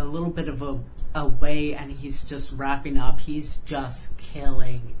it's a little bit of a way and he's just wrapping up. He's just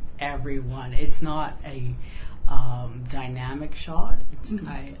killing everyone. It's not a dynamic shot. It's,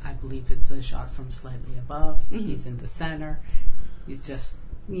 I believe it's a shot from slightly above. He's in the center. He's just,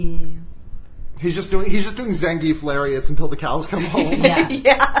 He's just doing Zangief lariats until the cows come home.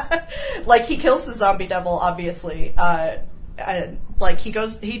 Yeah. Like, he kills the zombie devil, obviously. And, like, he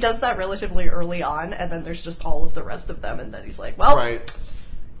does that relatively early on, and then there's just all of the rest of them, and then he's like, well,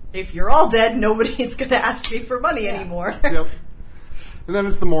 if you're all dead, nobody's gonna ask me for money anymore. Yep. And then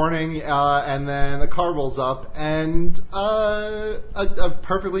it's the morning, and then a car rolls up, and a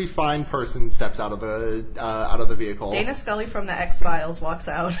perfectly fine person steps out of the vehicle. Dana Scully from the X-Files walks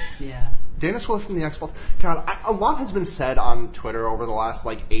out. Yeah. Dana Scully from the X-Files. God, a lot has been said on Twitter over the last,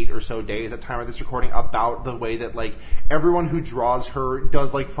 8 or so days at the time of this recording about the way that, everyone who draws her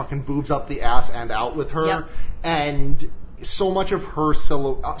does, fucking boobs up the ass and out with her. Yep. And so much of her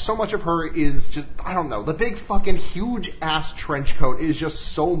is just, I don't know, the big fucking huge ass trench coat is just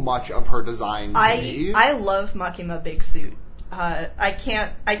so much of her design to me. I love Makima Big Suit. I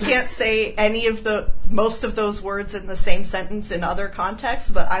can't say most of those words in the same sentence in other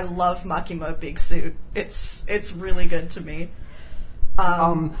contexts, but I love Makima Big Suit. It's really good to me.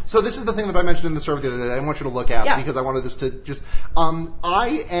 So this is the thing that I mentioned in the survey the other day. I want you to look at because I wanted this to just.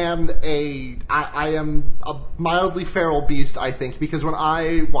 I am a mildly feral beast, I think, because when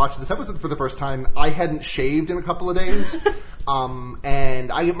I watched this episode for the first time, I hadn't shaved in a couple of days, and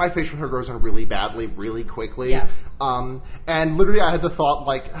my facial hair grows in really badly, really quickly. Yeah. And literally, I had the thought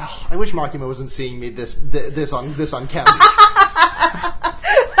I wish Makima wasn't seeing me this unkempt.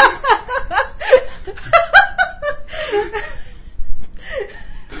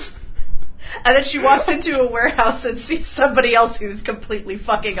 And then she walks into a warehouse and sees somebody else who's completely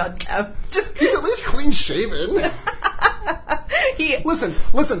fucking unkempt. He's at least clean shaven. Listen,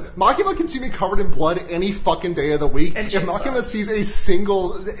 Makima can see me covered in blood any fucking day of the week. And if Makima sees a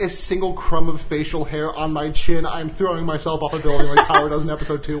single crumb of facial hair on my chin, I'm throwing myself off a building like Howard does in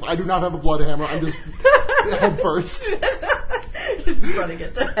episode 2. I do not have a blood hammer. I'm just head first. Running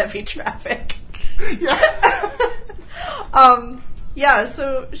into heavy traffic. Yeah. Yeah,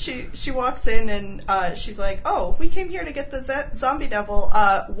 so she walks in and she's like, oh, we came here to get the zombie devil.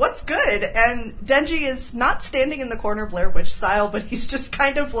 What's good? And Denji is not standing in the corner Blair Witch style, but he's just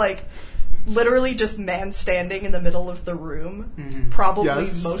kind of literally just man standing in the middle of the room, probably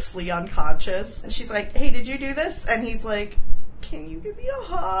mostly unconscious. And she's like, hey, did you do this? And he's like, can you give me a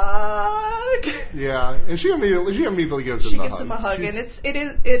hug? Yeah, and she immediately gives him a hug. She gives him a hug, and it's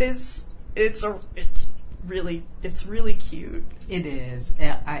it's really cute. It is.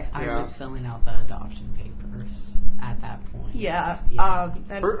 I was filling out the adoption papers at that point. Yeah.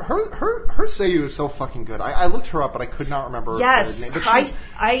 And Her Seiyu is so fucking good. I looked her up, but I could not remember her name. But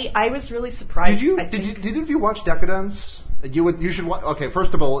I was really surprised. Did you watch Decadence? You should watch. Okay,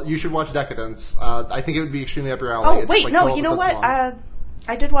 first of all, you should watch Decadence. I think it would be extremely up your alley. Oh It's wait, like no, 12 you know what? episodes long.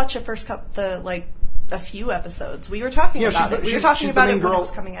 I did watch a few episodes. We were talking about it. We were talking about it when it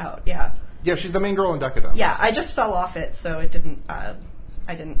was coming out. Yeah. Yeah, she's the main girl in Decadence. Yeah, I just fell off it, so it didn't. I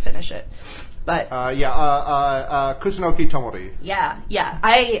didn't finish it. But Kusunoki Tomori. Yeah.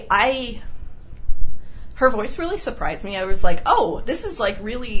 Her voice really surprised me. I was like, oh, this is like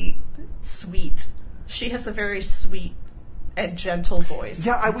really sweet. She has a very sweet and gentle voice.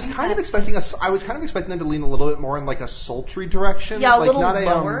 Yeah, I was kind of expecting them to lean a little bit more in like a sultry direction. Yeah, a like, little not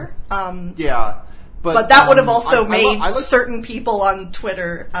lower. Yeah. But that would have also made certain people on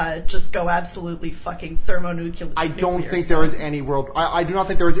Twitter just go absolutely fucking thermonuclear. I don't think there is any I do not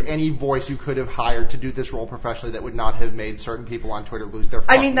think there is any voice you could have hired to do this role professionally that would not have made certain people on Twitter lose their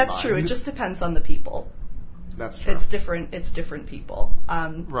fucking that's mind. true. It just depends on the people. That's true. It's different people.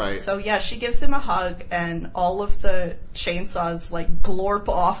 Right. So yeah, she gives him a hug, and all of the chainsaws like glorp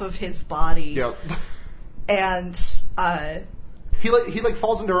off of his body. Yep. And He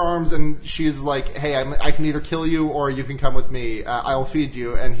falls into her arms, and she's like, "Hey, I can either kill you or you can come with me. I'll feed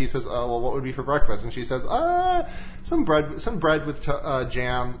you." And he says, "Oh, well, what would be for breakfast?" And she says, some bread with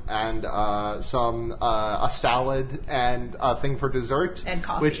jam, and a salad, and a thing for dessert, and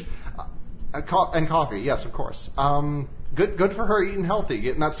coffee." And coffee, yes, of course. Good for her eating healthy,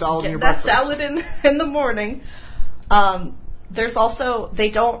 getting that salad in your that breakfast. salad in the morning. There's also they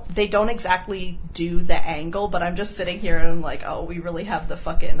don't exactly do the angle, but I'm just sitting here and I'm like, oh, we really have the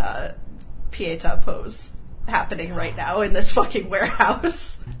fucking Pieta pose happening right now in this fucking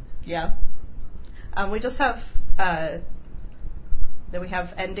warehouse. Yeah. We just have then we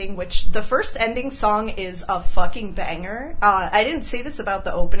have ending, which the first ending song is a fucking banger. I didn't say this about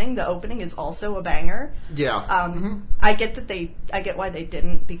the opening. The opening is also a banger. Yeah. I get why they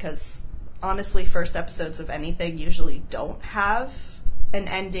didn't, because honestly, first episodes of anything usually don't have an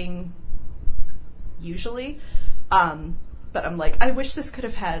ending, usually. But I'm like, I wish this could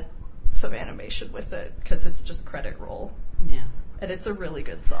have had some animation with it, because it's just credit roll. Yeah. And it's a really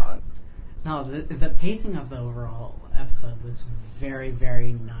good song. No, the pacing of the overall episode was very,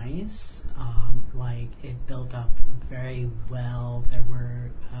 very nice. It built up very well. There were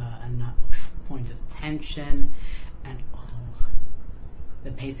enough points of tension, and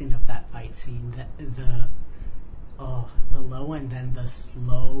the pacing of that fight scene, the low and then the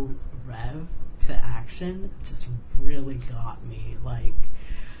slow rev to action just really got me.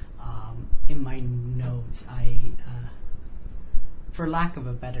 In my notes, for lack of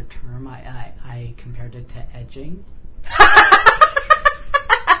a better term, I compared it to edging.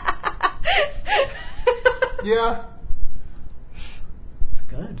 Yeah. It's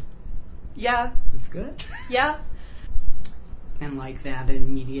good. Yeah. It's good. Yeah. And that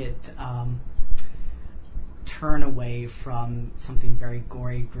immediate turn away from something very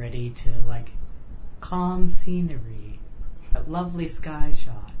gory, gritty to calm scenery, a lovely sky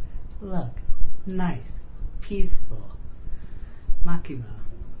shot. Look, nice, peaceful. Makima,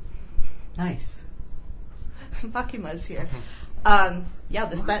 nice. Makima's here.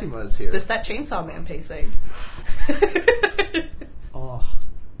 This that Chainsawman pacing.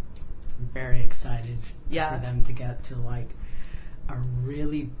 I'm very excited for them to get to a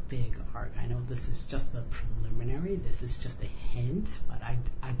really big arc. I know this is just the preliminary. This is just a hint, but I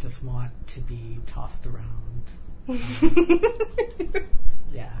just want to be tossed around.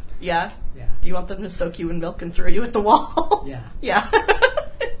 Yeah. Yeah? Yeah. Do you want them to soak you in milk and throw you at the wall? Yeah. Yeah.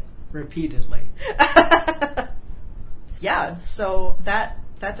 Repeatedly. Yeah, so that's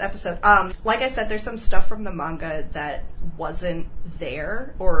episode. Like I said, there's some stuff from the manga that wasn't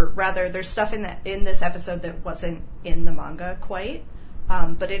there, or rather, there's stuff in this episode that wasn't in the manga quite,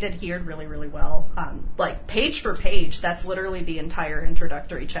 but it adhered really, really well. Page for page, that's literally the entire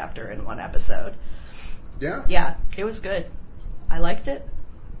introductory chapter in one episode. Yeah? Yeah, it was good. I liked it.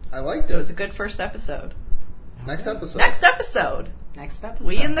 It was a good first episode. Next episode. Next episode.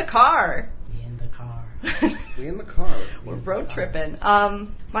 We in the car. We in the car. We're road tripping.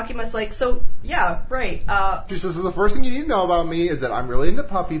 Makima's like, so, yeah, right. She says, the first thing you need to know about me is that I'm really into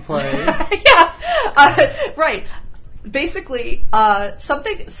puppy play. Yeah, right. Basically,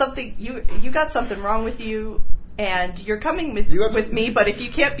 something, you got something wrong with you, and you're coming with me, but if you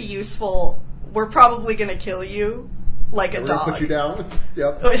can't be useful, we're probably going to kill you like a dog. We're going to put you down.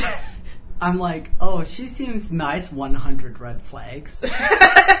 Yep. I'm like, she seems nice, 100 red flags.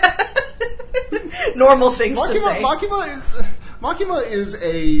 normal things to say. Makima is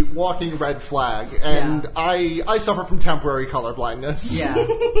a walking red flag, and I suffer from temporary color blindness. Yeah.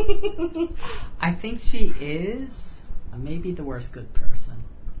 I think she is maybe the worst good person.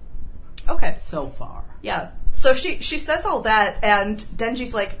 Okay. So far. Yeah. So she says all that, and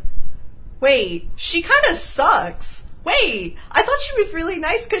Denji's like, wait, she kind of sucks. Wait, I thought she was really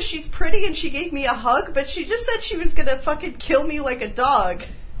nice because she's pretty and she gave me a hug, but she just said she was gonna fucking kill me like a dog.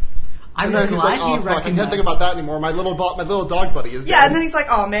 I'm glad like, he recognized. I can't think about that anymore. My little dog buddy is dead. Yeah, and then he's like,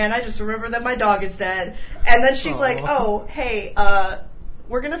 oh man, I just remember that my dog is dead. And then she's like, oh, hey,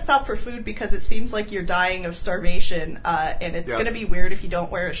 we're gonna stop for food because it seems like you're dying of starvation, and it's gonna be weird if you don't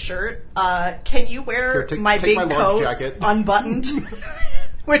wear a shirt. Can you wear my big coat jacket unbuttoned?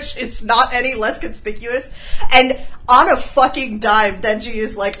 Which is not any less conspicuous. And on a fucking dime, Denji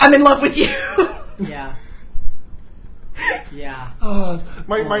is like, I'm in love with you. Yeah. Yeah.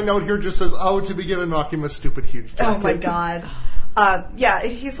 My note here just says, to be given Makima's stupid huge jacket. Oh my god. Yeah,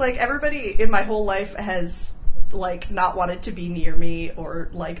 he's like, everybody in my whole life has, like, not wanted to be near me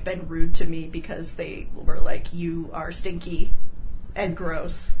or, like, been rude to me because they were like, you are stinky and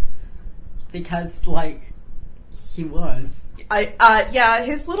gross. Because, like, he was.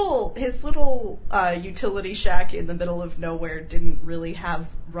 His little utility shack in the middle of nowhere didn't really have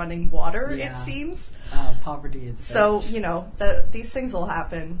running water, it seems. Poverty is so, these things will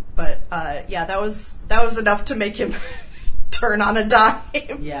happen. But, that was enough to make him turn on a dime.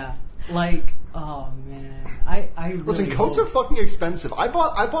 Yeah. Like, oh man. I really listen, coats are fucking expensive. I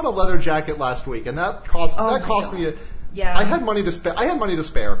bought a leather jacket last week, and that cost me Yeah. I had money to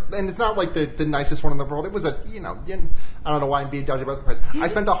spare, and it's not like the nicest one in the world. It was I don't know why I'm being dodgy about the price. I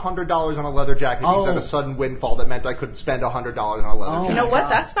spent $100 on a leather jacket because I had a sudden windfall that meant I could spend $100 on a leather jacket. You know what?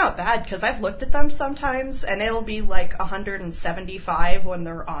 That's not bad, because I've looked at them sometimes, and it'll be like $175 when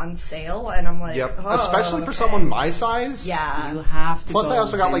they're on sale, and I'm like, especially for someone my size. Yeah, you have to. Plus, I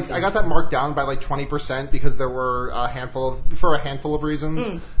also got I got that marked down by like 20% because there were a handful of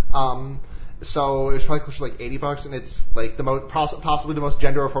reasons. So it was probably close to like $80, and it's like possibly the most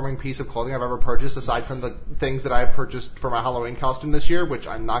gender-affirming piece of clothing I've ever purchased, aside from the things that I purchased for my Halloween costume this year, which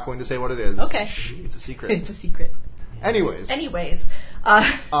I'm not going to say what it is. Okay. Shh, it's a secret. It's a secret. Anyways.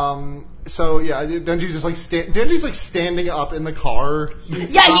 So yeah, Denji's just like Denji's like standing up in the car. He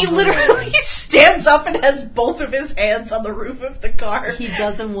literally stands up and has both of his hands on the roof of the car. He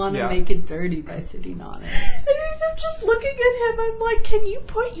doesn't want to make it dirty by sitting on it. And I'm just looking at him. I'm like, can you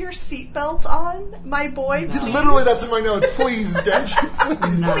put your seatbelt on, my boy? No. Literally, that's in my notes. Please, Denji,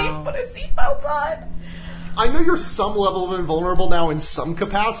 please. No. Please put a seatbelt on. I know you're some level of invulnerable now in some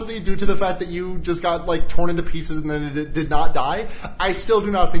capacity due to the fact that you just got like torn into pieces and then it did not die. I still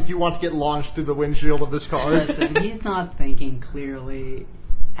do not think you want to get launched through the windshield of this car. Listen, he's not thinking clearly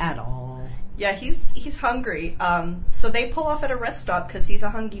at all. Yeah, he's hungry. So they pull off at a rest stop because he's a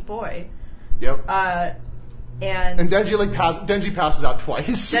hungry boy. Yep. And Denji passes out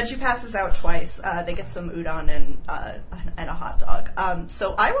twice. Denji passes out twice. They get some udon and a hot dog.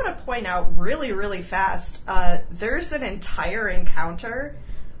 So I want to point out really, really fast, there's an entire encounter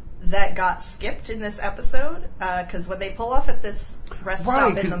that got skipped in this episode, because when they pull off at this rest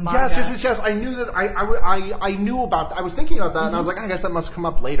stop in the manga... Yes. I knew that. I knew about... I was thinking about that, and I was like, I guess that must come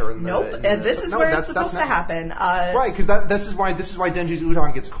up later. And this is where it's supposed to happen. Right, because this is why Denji's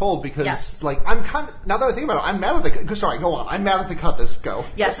udon gets cold, because, I'm kind of... Now that I think about it, I'm mad at the... Sorry, go on. I'm mad at the cut this. Go.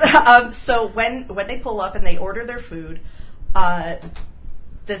 Yes. So when they pull up and they order their food...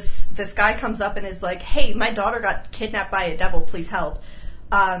 This guy comes up and is like, hey, my daughter got kidnapped by a devil, please help.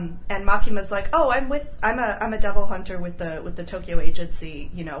 And Makima's like, oh, I'm a devil hunter with the Tokyo agency.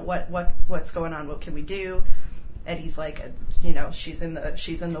 What's going on? What can we do? And he's like, she's in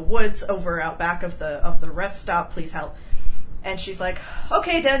the woods over out back of the rest stop. Please help. And she's like,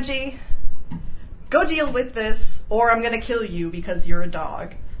 okay, Denji, go deal with this, or I'm gonna kill you because you're a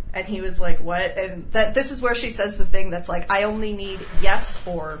dog. And he was like, what? And this is where she says the thing that's like, I only need yes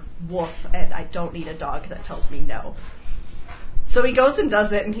or woof, and I don't need a dog that tells me no. So he goes and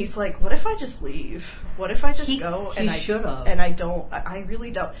does it, and he's like, what if I just leave? What if I just go? He should have. And I don't. I really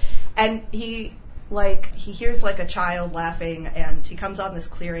don't. And he hears like a child laughing, and he comes on this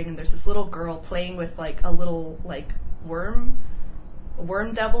clearing, and there's this little girl playing with like a little like worm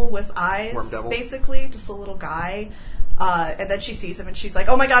devil with eyes, basically, just a little guy. And then she sees him, and she's like,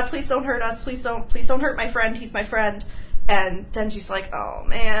 oh my god, please don't hurt us. Please don't hurt my friend. He's my friend. And Denji's like, oh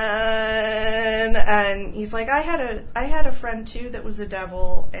man. And he's like, I had a friend too that was a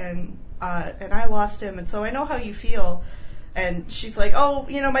devil, and I lost him, and so I know how you feel. And she's like, oh,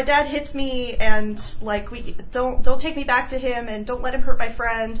 my dad hits me, and like, we don't take me back to him, and don't let him hurt my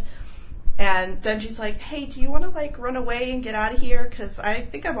friend. And Denji's like, hey, do you want to, like, run away and get out of here? Because I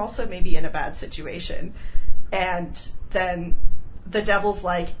think I'm also maybe in a bad situation. And then the devil's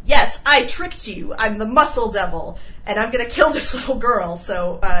like, yes, I tricked you. I'm the muscle devil. And I'm going to kill this little girl.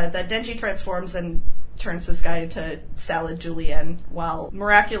 So the Denji transforms and turns this guy into Salad Julienne while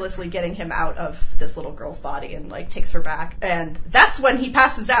miraculously getting him out of this little girl's body and, like, takes her back. And that's when he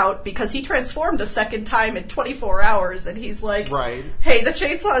passes out because he transformed a second time in 24 hours. And he's like, right. Hey, the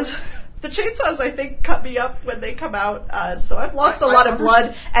chainsaws, I think, cut me up when they come out, so I've lost a lot of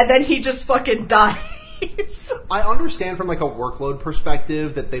blood, and then he just fucking dies. I understand from, like, a workload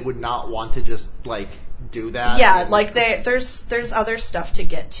perspective that they would not want to just, like, do that. Yeah, like, there's other stuff to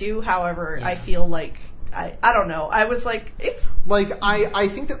get to, however, I feel like, I don't know, I was like, it's... Like, I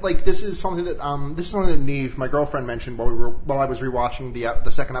think that, like, this is something that Neve, my girlfriend, mentioned while I was rewatching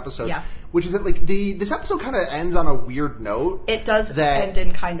the second episode. Yeah. Which is that, like, this episode kind of ends on a weird note. It does end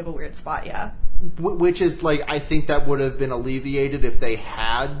in kind of a weird spot, yeah. Which is, like, I think that would have been alleviated if they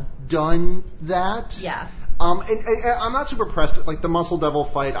had done that. Yeah. And I'm not super pressed. Like, the Muscle Devil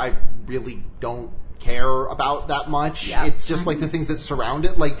fight, I really don't care about that much. Yeah. It's just, like, the things that surround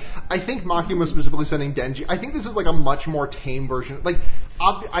it. Like, I think Makima specifically sending Denji, I think this is, like, a much more tame version. Like,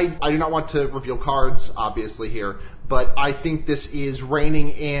 I do not want to reveal cards, obviously, here, but I think this is reining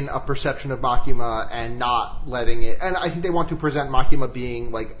in a perception of Makima and not letting it... And I think they want to present Makima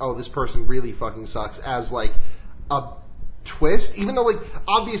being, like, oh, this person really fucking sucks, as, like, a twist, even though, like,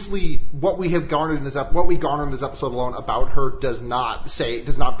 obviously what we garner in this episode alone about her does not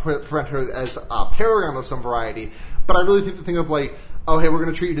prevent her as a paragon of some variety. But I really think the thing of, like, oh, hey, we're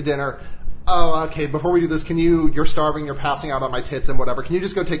going to treat you to dinner. Oh, okay, before we do this, you're starving, you're passing out on my tits and whatever, can you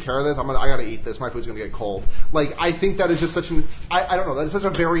just go take care of this? I gotta eat this, my food's gonna get cold. Like, I think that is just such I don't know, that is such a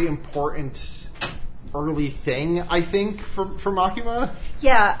very important early thing, I think, for Makima.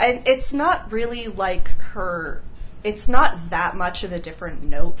 Yeah, and it's not really like her... It's not that much of a different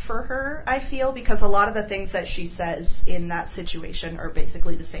note for her, I feel, because a lot of the things that she says in that situation are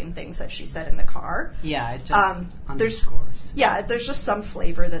basically the same things that she said in the car. Yeah, it just underscores. There's just some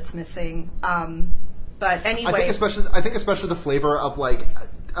flavor that's missing. But anyway... I think especially the flavor of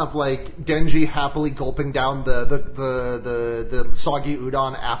Denji happily gulping down the soggy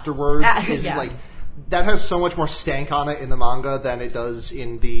udon afterwards is like... That has so much more stank on it in the manga than it does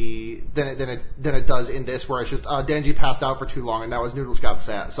in than it does in this, where it's just Denji passed out for too long and now his noodles got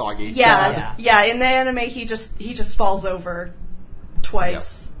soggy. Yeah. In the anime, he just falls over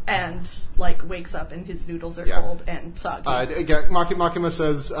twice and, like, wakes up and his noodles are cold and soggy. Makima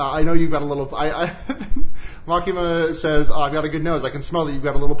says, "I know you've got a little." Makima says, "I've got a good nose. I can smell that you've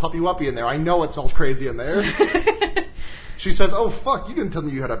got a little puppy wuppy in there. I know it smells crazy in there." She says, "Oh fuck! You didn't tell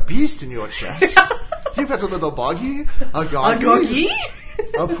me you had a beast in your chest. You've got a little boggy, a goggy,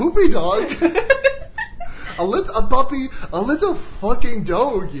 a poopy dog, a little fucking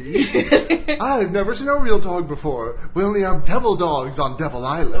doggy. I've never seen a real dog before. We only have devil dogs on Devil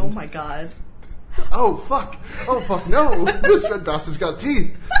Island. Oh my god. Oh fuck! No! This red bastard's got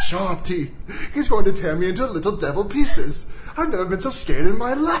teeth, sharp teeth. He's going to tear me into little devil pieces. I've never been so scared in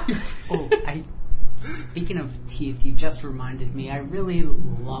my life." Speaking of teeth, you just reminded me, I really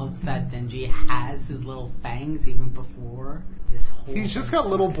love that Denji has his little fangs even before this whole... He's just got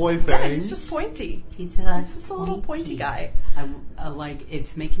little boy fangs. Yeah, he's just pointy. He's just a little pointy guy.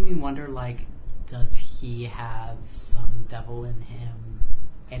 It's making me wonder, like, does he have some devil in him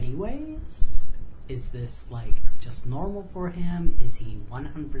anyways? Is this, like, just normal for him? Is he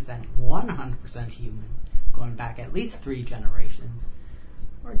 100% human, going back at least 3 generations?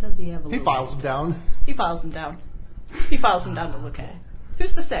 Or does he have a little... He files them down. He files them down to look at.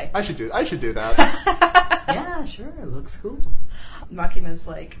 Who's to say? I should do that. Yeah, sure. It looks cool. Makima's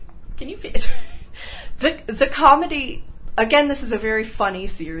like, can you feel... the comedy... Again, this is a very funny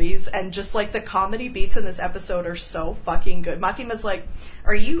series, and just, like, the comedy beats in this episode are so fucking good. Makima's like,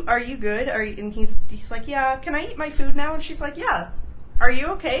 are you good? And he's like, yeah, can I eat my food now? And she's like, yeah. Are you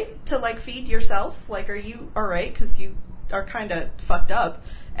okay to, like, feed yourself? Like, are you alright? Because you are kind of fucked up.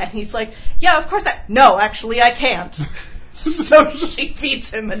 And he's like, yeah, of course no, actually I can't. So she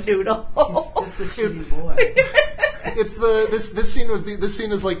feeds him a noodle. He's just a shitty boy. It's this scene is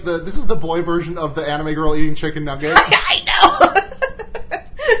the boy version of the anime girl eating chicken nuggets. I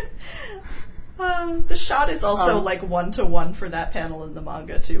know. The shot is also like 1-to-1 for that panel in the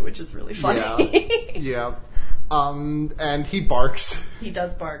manga too, which is really funny. Yeah. And he barks. He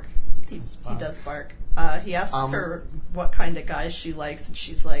does bark. He does bark. He asks her what kind of guys she likes, and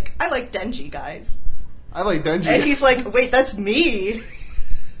she's like, I like Denji guys. I like Denji. And he's like, wait, that's me.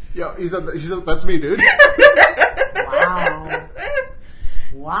 Yeah, he said, that's me, dude. Wow.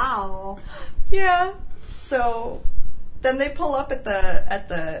 Wow. Yeah. So then they pull up at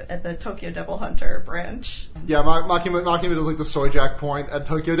the Tokyo Devil Hunter branch. Yeah, Makima does like the soy jack point at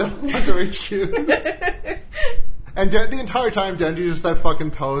Tokyo Devil Hunter HQ. And the entire time, Denji just that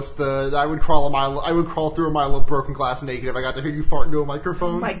fucking post. I would crawl through a mile of broken glass naked if I got to hear you fart into a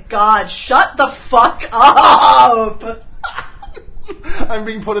microphone. Oh my god! Shut the fuck up! I'm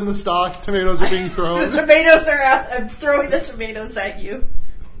being put in the stock. Tomatoes are being thrown. The tomatoes are out. I'm throwing the tomatoes at you.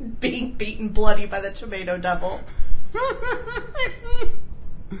 Being beaten bloody by the tomato devil.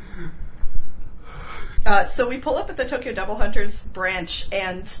 So we pull up at the Tokyo Devil Hunters branch,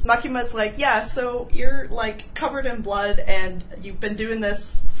 and Makima's like, yeah, so you're, like, covered in blood, and you've been doing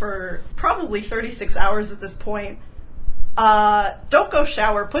this for probably 36 hours at this point. Don't go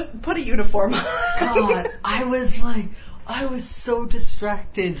shower. Put a uniform on. God, I was so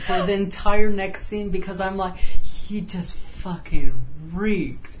distracted for the entire next scene because I'm like, he just fucking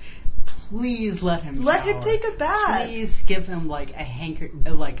reeks. Please let him Let shower. him take a bath. Please give him, like, a handkerchief,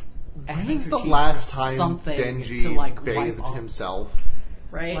 When's the last time something Denji to, like, bathed wipe off. himself?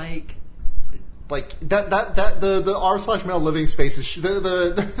 Right? Like the r/male living spaces,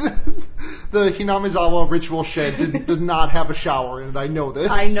 the Hinamizawa ritual shed did not have a shower in it. I know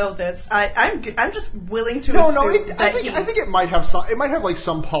this. I know this. I'm just willing to No, assume I think it might have some. It might have like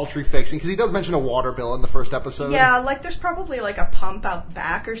some paltry fixing because he does mention a water bill in the first episode. Yeah, like there's probably like a pump out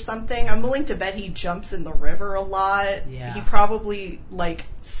back or something. I'm willing to bet he jumps in the river a lot. Yeah. He probably like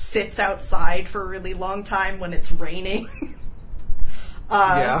sits outside for a really long time when it's raining.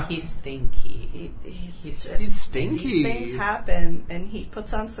 Yeah. He's stinky. He's stinky. These things happen, and he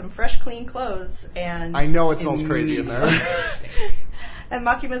puts on some fresh, clean clothes, and I know it smells crazy in there. And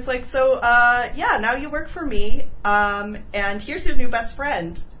Makima's like, so, yeah, now you work for me, and here's your new best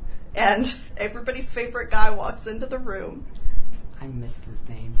friend. And everybody's favorite guy walks into the room. I missed his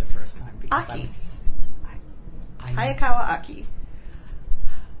name the first time because Aki. I Hayakawa Aki.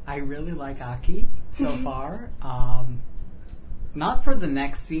 I really like Aki so far. Not for the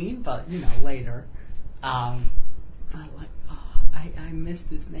next scene, but later. But like, I missed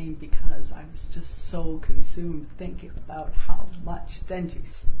his name because I was just so consumed thinking about how much Denji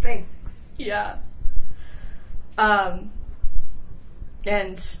stinks. Yeah. And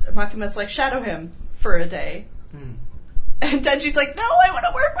Makima's like, shadow him for a day. And Denji's like, no, I want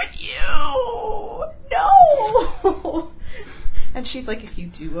to work with you! No! And she's like, if you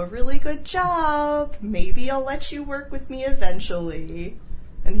do a really good job, maybe I'll let you work with me eventually.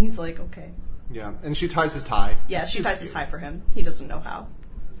 And he's like, okay. Yeah, and she ties his tie. Yeah, she ties his tie for him. He doesn't know how.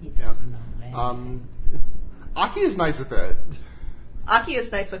 He doesn't know anything. Aki is nice with it. Aki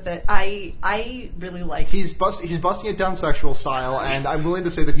is nice with it. I really like it. He's busting it down sexual style, and I'm willing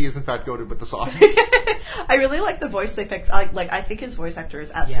to say that he is in fact goated with the sauce. I really like the voice they picked. I think his voice actor is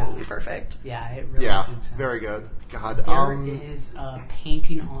absolutely perfect. Yeah, it really suits him. Very good. God, there is a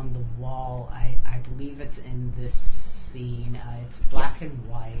painting on the wall. I believe it's in this scene. It's black and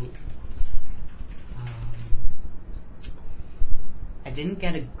white. I didn't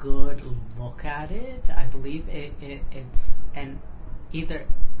get a good look at it. I believe it's either.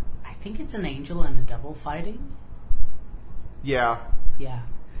 I think it's an angel and a devil fighting. Yeah. Yeah.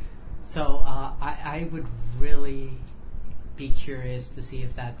 So I would really be curious to see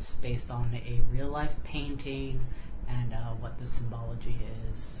if that's based on a real life painting and what the symbology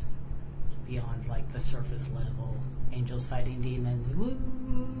is beyond like the surface level. Angels fighting demons.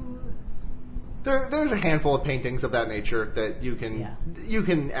 Woo! There's a handful of paintings of that nature that you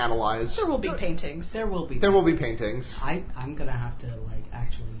can analyze. There will be paintings. There will be paintings. I'm gonna have to like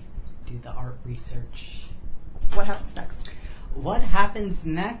actually do the art research. What happens next? What happens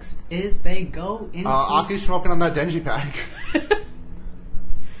next is they go into... Aki's smoking on that Denji pack.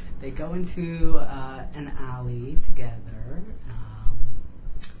 They go into an alley together,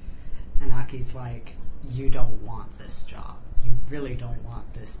 and Aki's like, you don't want this job. You really don't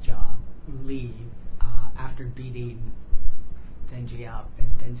want this job. Leave. After beating Denji up, and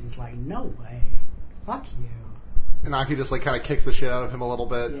Denji's like, no way. Fuck you. And Aki just like kind of kicks the shit out of him a little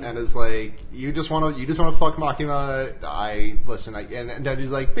bit, and is like, "You just want to fuck Makima." And Denji's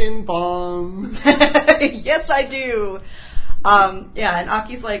like, "Bing bong." Yes, I do. Yeah, and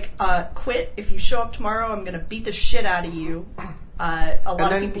Aki's like, "Quit. If you show up tomorrow, I'm gonna beat the shit out of you." A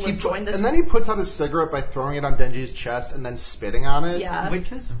lot of people have joined this. And then he puts out his cigarette by throwing it on Denji's chest and then spitting on it. Yeah,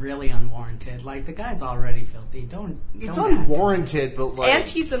 which is really unwarranted. Like, the guy's already filthy. It's unwarranted, but like... And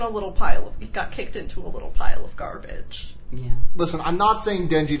he's in a little pile of... He got kicked into a little pile of garbage. Yeah. Listen, I'm not saying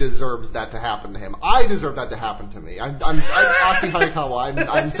Denji deserves that to happen to him. I deserve that to happen to me. I'm Aki Hayakawa.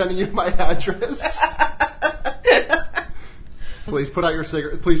 I'm sending you my address. Please put out your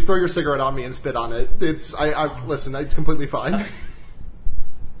cigarette. Please throw your cigarette on me and spit on it. Listen, it's completely fine.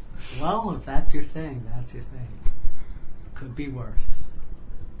 Well, if that's your thing, that's your thing. Could be worse.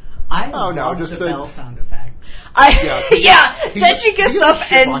 I love the bell sound effect. Denji gets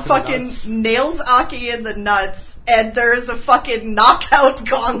up and fucking nails Aki in the nuts, and there's a fucking knockout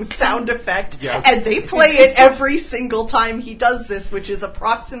gong sound effect, and they play it every single time he does this, which is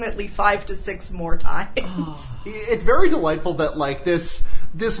approximately 5 to 6 more times. Oh. It's very delightful that like this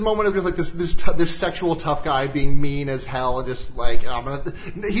moment of just like this sexual tough guy being mean as hell and just like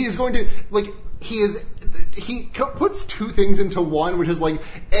he's going to like he puts two things into one, which is like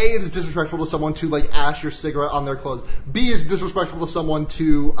A, it is disrespectful to someone to like ash your cigarette on their clothes. B, is disrespectful to someone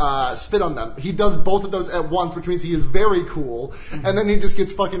to spit on them. He does both of those at once, which means he is very cool. Mm-hmm. And then he just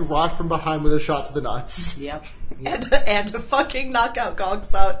gets fucking rocked from behind with a shot to the nuts. Yep. And a fucking knockout gong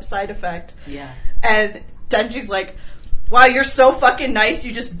side effect. Yeah. And Denji's like, wow, you're so fucking nice,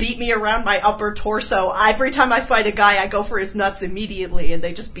 you just beat me around my upper torso. Every time I fight a guy, I go for his nuts immediately, and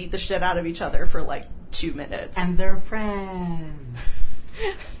they just beat the shit out of each other for like 2 minutes. And they're friends.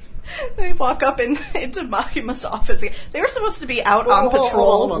 They walk up into Makima's office. They were supposed to be out on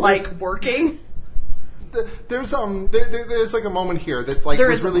patrol, working. There's like a moment here that's like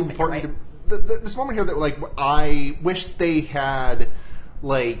was really important. Right? This moment here that like I wish they had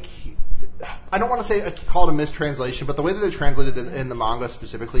like. I don't want to say call it a mistranslation, but the way that they translated it in the manga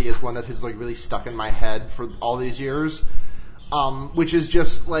specifically is one that has like really stuck in my head for all these years. Which is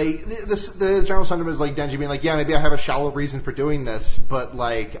just like the general sentiment is like Denji being like, yeah, maybe I have a shallow reason for doing this, but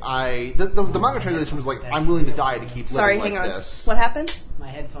like the manga translation was like, I'm willing to die to keep living like this. What happened? My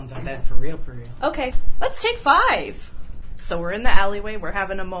headphones are dead for real. Okay, let's take 5. So we're in the alleyway. We're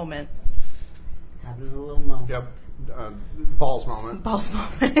having a moment. That was a little moment. Yep. Balls moment.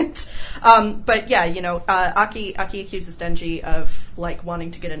 But yeah, Aki accuses Denji of like wanting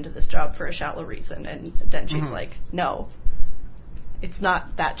to get into this job for a shallow reason, and Denji's like, no, it's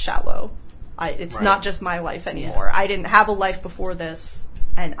not that shallow. It's not just my life anymore. Yeah. I didn't have a life before this,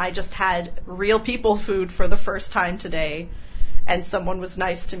 and I just had real people food for the first time today, and someone was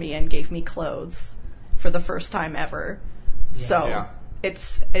nice to me and gave me clothes for the first time ever. Yeah. So. Yeah.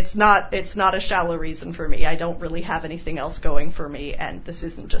 It's not a shallow reason for me. I don't really have anything else going for me, and this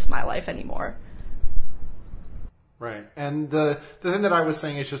isn't just my life anymore. Right. And the thing that I was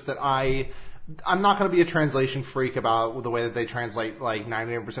saying is just that I'm not going to be a translation freak about the way that they translate like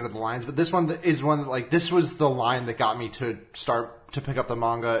 99% of the lines, but this one is one that like this was the line that got me to start to pick up the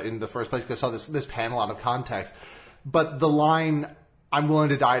manga in the first place because I saw this panel out of context. But the line, I'm willing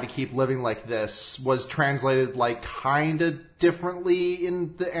to die to keep living like this, was translated like kind of differently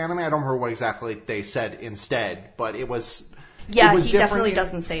in the anime. I don't remember what exactly they said instead, but it was. Yeah, he definitely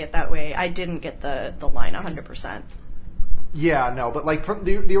doesn't say it that way. I didn't get the line 100%. Yeah, no, but like from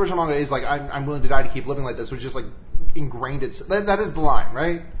the original manga is like I'm willing to die to keep living like this, which is like ingrained. That is the line,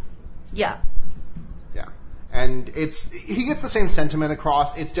 right? Yeah. Yeah, and he gets the same sentiment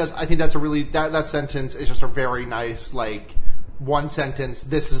across. It's just I think that's a really that sentence is just a very nice like. One sentence,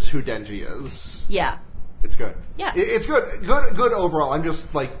 this is who Denji is. Yeah. It's good. Yeah. It's good. Good overall. I'm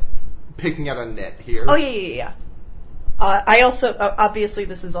just, like, picking at a nit here. Oh, yeah. I also, obviously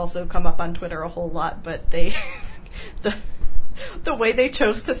this has also come up on Twitter a whole lot, but the way they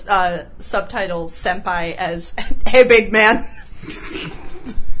chose to subtitle Senpai as, hey, big man.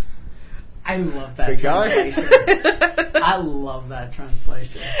 I love that translation. I love that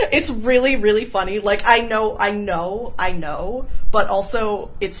translation. It's really, really funny. Like, I know, but also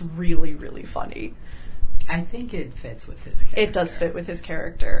it's really, really funny. I think it fits with his character. It does fit with his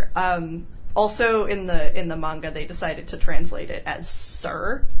character. Also, in the manga, they decided to translate it as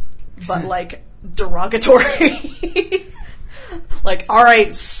sir, but like derogatory. Like, all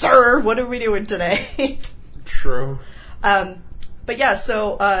right, sir, what are we doing today? True. But yeah,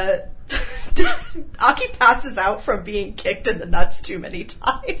 so Aki passes out from being kicked in the nuts too many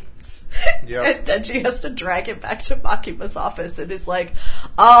times. Yep. And Denji has to drag him back to Makima's office and is like,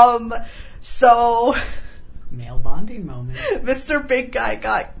 so... Male bonding moment. Mr. Big Guy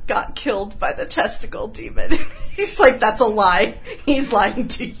got killed by the testicle demon. He's like, that's a lie. He's lying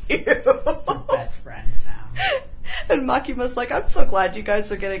to you. We're best friends now. And Makima's like, I'm so glad you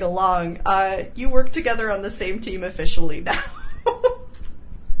guys are getting along. You work together on the same team officially now.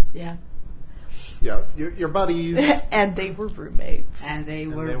 Yeah. Yeah, you're buddies. And they were roommates. And they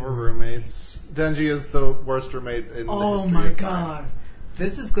were roommates. Denji is the worst roommate in the history Oh my god.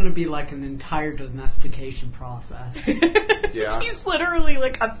 This is going to be like an entire domestication process. Yeah. He's literally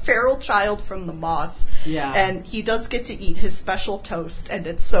like a feral child from the moss. Yeah. And he does get to eat his special toast, and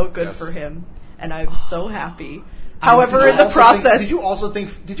it's so good for him. And I'm so happy. However, in the process, did you also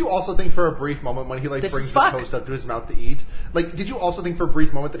think for a brief moment when he like This brings is the fuck. toast up to his mouth to eat? Like, did you also think for a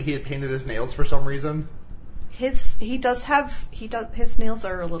brief moment that he had painted his nails for some reason? his nails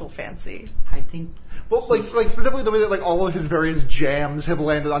are a little fancy. I think. Well, like specifically the way that like all of his various jams have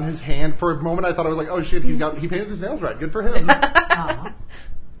landed on his hand. For a moment, I thought I was like, oh shit, he painted his nails red. Good for him.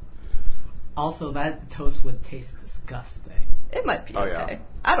 Also, that toast would taste disgusting. It might be Oh, okay. yeah.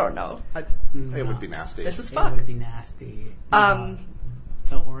 I don't know. It would be nasty. This is It fuck. would be nasty.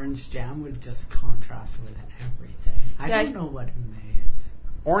 The orange jam would just contrast with everything. I don't know what ume is.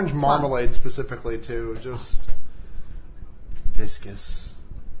 Orange marmalade specifically too. Just it's viscous.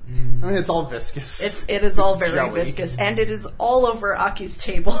 I mean, it's all viscous. It is all very jelly. viscous, and it is all over Aki's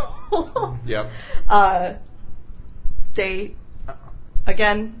table. Yep. They,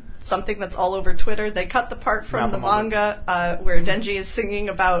 again, something that's all over Twitter. They cut the part from Not the the moment. manga where Denji is singing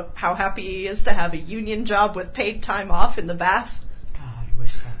about how happy he is to have a union job with paid time off in the bath. God, I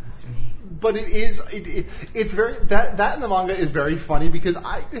wish that was me. But it's very that in the manga is very funny because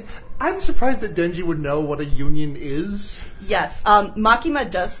I'm surprised that Denji would know what a union is. Yes,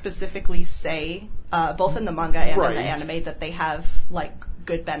 Makima does specifically say, both in the manga and Right. in the anime, that they have like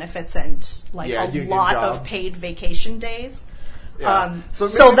good benefits and like Yeah, a union lot job. of paid vacation days. Yeah. So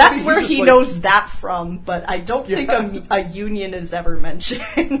maybe that's he where just, he like- knows that from, but I don't think Yeah. a union is ever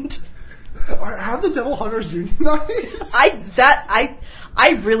mentioned. Or have the Devil Hunters unionize?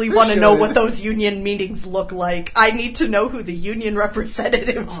 I really want to should. know what those union meetings look like. I need to know who the union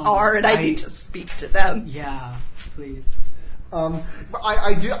representatives are, and I need to speak to them. Yeah, please. But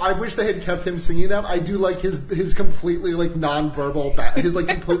I wish they had kept him singing them. I do like his completely like non-verbal, his like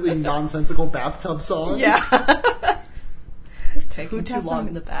completely nonsensical bathtub song. Yeah. Taking too doesn't- long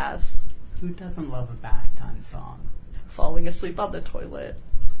in the bath. Who doesn't love a bath time song? Falling asleep on the toilet.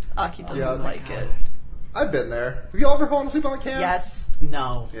 Aki doesn't Yeah. like God. it. I've been there. Have you all ever fallen asleep on the can? Yes.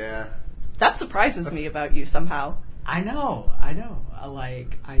 No. Yeah. That surprises me about you somehow. I know.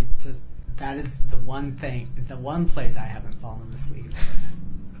 That is the one place I haven't fallen asleep.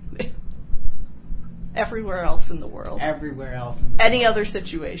 Everywhere else in the world. Everywhere else in the Any world, other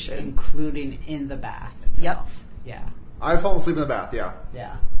situation. including in the bath itself. Yeah. I've fallen asleep in the bath. Yeah.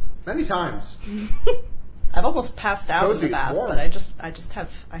 Yeah. Many times. I've almost passed out Cozy, in the it's bath, warm. but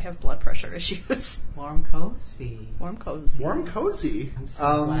I have blood pressure issues. Warm cozy. Warm cozy. Warm cozy. I'm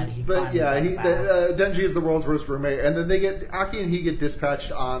so glad he But finally yeah, got back. Denji is the world's worst roommate, and then Aki and he get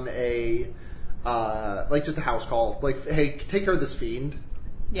dispatched on a like just a house call. Like, hey, take care of this fiend.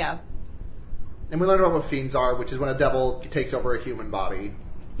 Yeah. And we learn about what fiends are, which is when a devil takes over a human body.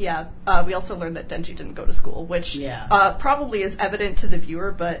 Yeah, we also learned that Denji didn't go to school, which probably is evident to the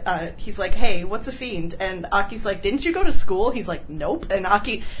viewer, but he's like, hey, what's a fiend? And Aki's like, didn't you go to school? He's like, nope. And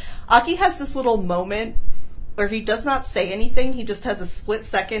Aki has this little moment where he does not say anything. He just has a split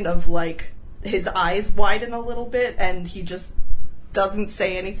second of, like, his eyes widen a little bit, and he just doesn't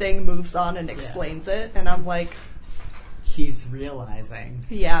say anything, moves on, and explains it. And I'm like... He's realizing.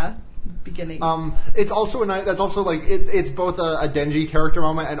 Yeah. Beginning. It's also it's both a Denji character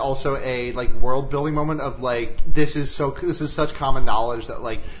moment and also a like world building moment of like this is such common knowledge that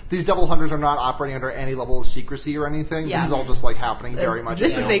like these devil hunters are not operating under any level of secrecy or anything. Yeah. This is all just like happening very much.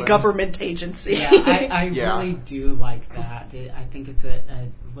 This in the is a open. government agency. Yeah, I really do like that. I think it's a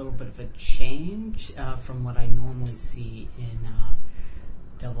little bit of a change from what I normally see in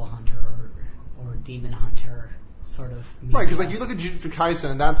Devil Hunter or Demon Hunter sort of media. Right, because like you look at Jujutsu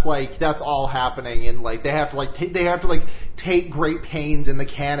Kaisen, and that's all happening, and like they have to take great pains in the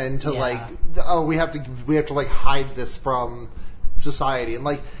canon to we have to like hide this from society, and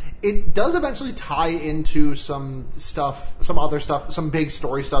like it does eventually tie into some other stuff, some big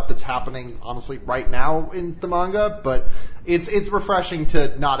story stuff that's happening honestly right now in the manga, but it's refreshing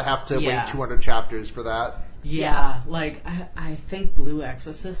to not have to wait 200 chapters for that. Yeah, like I think Blue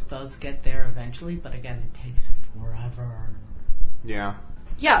Exorcist does get there eventually, but again, it takes forever. Yeah.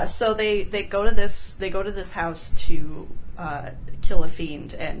 Yeah, so they go to this house to kill a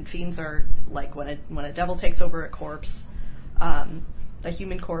fiend, and fiends are like when a devil takes over a corpse, a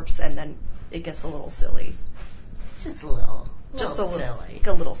human corpse, and then it gets a little silly. Just a little Silly. Like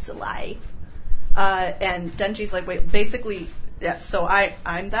a little silly. And Denji's like, wait, basically, yeah, so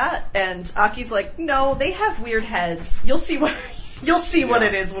I'm that, and Aki's like, no, they have weird heads. You'll see what what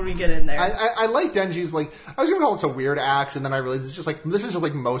it is when we get in there. I like Denji's, like, I was gonna call this a weird axe, and then I realized this is just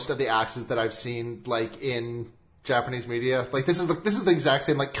like most of the axes that I've seen like in Japanese media. Like this is the exact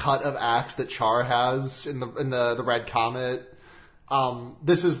same like cut of axe that Char has in the Red Comet.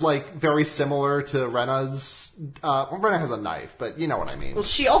 This is like very similar to Rena's. Rena has a knife, but you know what I mean. Well,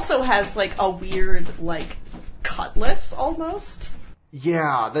 she also has like a weird like cutlass almost.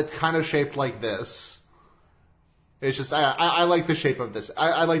 Yeah, that's kind of shaped like this. It's just, I like the shape of this.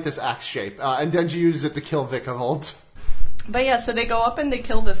 I like this axe shape. And Denji uses it to kill Vikavolt. But yeah, so they go up and they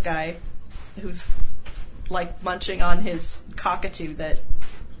kill this guy who's, like, munching on his cockatoo that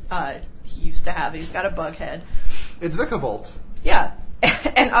he used to have. He's got a bug head. It's Vikavolt. Yeah.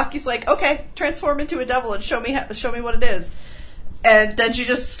 And Aki's like, okay, transform into a devil and show me what it is. And then she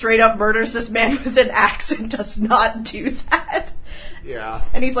just straight up murders this man with an axe and does not do that. Yeah.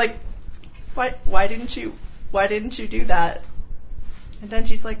 And he's like, why didn't you do that? And then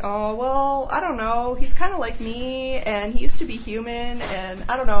she's like, oh, well, I don't know. He's kind of like me, and he used to be human, and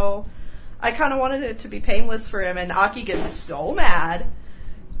I don't know. I kind of wanted it to be painless for him. And Aki gets so mad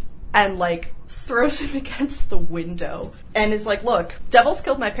and, like, throws him against the window and is like, look, devils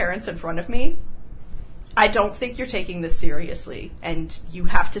killed my parents in front of me. I don't think you're taking this seriously, and you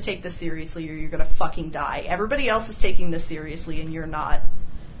have to take this seriously or you're gonna fucking die. Everybody else is taking this seriously and you're not.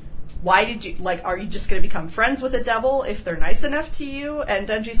 Why did you, like, are you just gonna become friends with a devil if they're nice enough to you? And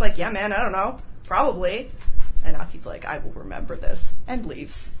Denji's like, yeah, man, I don't know. Probably. And Aki's like, I will remember this, and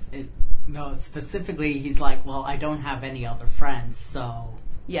leaves. No, specifically, he's like, well, I don't have any other friends, so...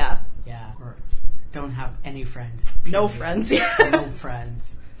 Yeah. Yeah, or don't have any friends. No friends, yeah. No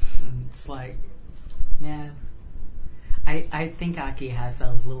friends. And it's like, man... I think Aki has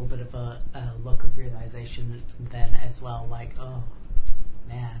a little bit of a look of realization then as well, like, oh,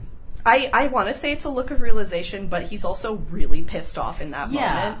 man... I want to say it's a look of realization, but he's also really pissed off in that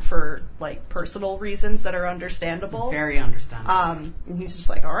moment for, like, personal reasons that are understandable. Very understandable. And he's just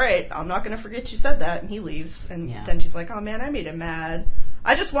like, all right, I'm not going to forget you said that, and he leaves. And then she's like, oh man, I made him mad.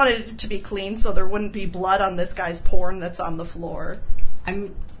 I just wanted it to be clean so there wouldn't be blood on this guy's porn that's on the floor. I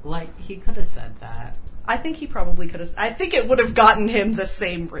mean, like, he could have said that. I think he probably could have. I think it would have gotten him the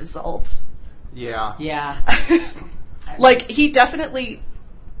same result. Yeah. Yeah. Like, he definitely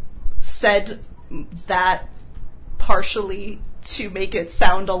said that partially to make it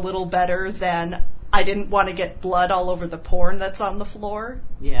sound a little better than I didn't want to get blood all over the porn that's on the floor.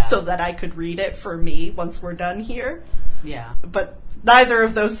 Yeah. So that I could read it for me once we're done here. Yeah. But neither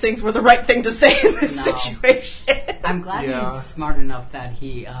of those things were the right thing to say in this situation. I'm glad he's smart enough that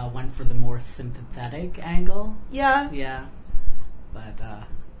he went for the more sympathetic angle. Yeah. Yeah. But,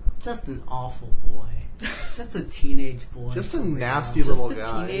 just an awful boy. Just a teenage boy. Just a nasty little guy.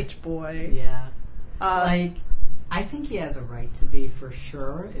 Just a teenage boy. Yeah. Like, I think he has a right to be for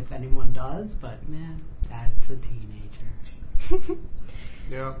sure, if anyone does, but man, that's a teenager.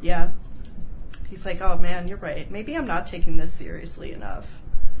 Yeah. Yeah. He's like, oh man, you're right. Maybe I'm not taking this seriously enough.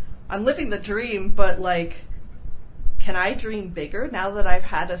 I'm living the dream, but like, can I dream bigger now that I've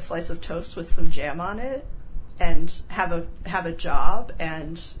had a slice of toast with some jam on it and have a job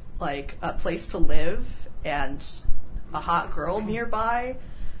and like a place to live and a hot girl nearby?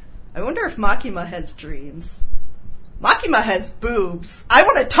 I wonder if Makima has dreams. Makima has boobs. I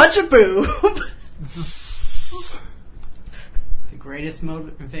want to touch a boob. The greatest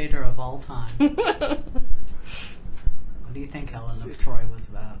motivator of all time. What do you think Helen of Troy was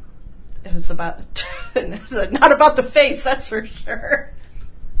about? It was about... not about the face, that's for sure.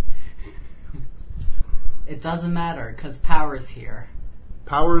 It doesn't matter, because Power's here.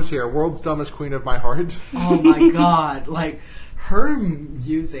 Power's here. World's dumbest queen of my heart. Oh my god. Like, her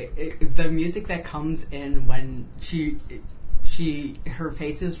music, the music that comes in when her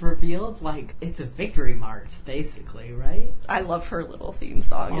face is revealed, like, it's a victory march, basically, right? I love her little theme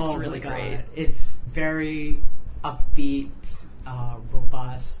song. It's really great. It's very upbeat,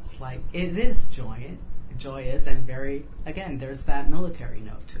 robust. Like, it is joyous, and very, again, there's that military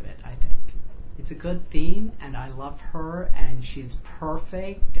note to it, I think. It's a good theme, and I love her, and she's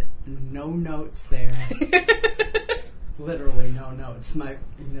perfect. No notes there. Literally no notes. My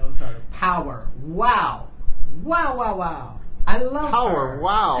notes are power. Wow. Wow, wow, wow. I love Power, her.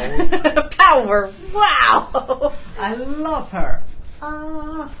 wow. Power, wow. I love her.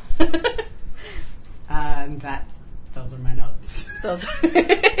 And those are my notes. Those.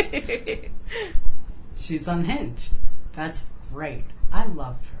 She's unhinged. That's great. I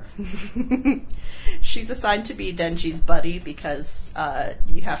love her. She's assigned to be Denji's buddy because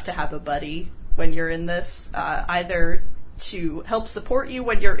you have to have a buddy when you're in this, either to help support you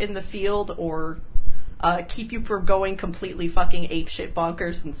when you're in the field or keep you from going completely fucking apeshit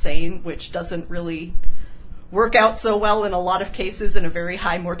bonkers insane, which doesn't really work out so well in a lot of cases in a very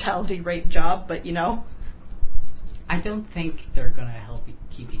high mortality rate job, but you know. I don't think they're gonna help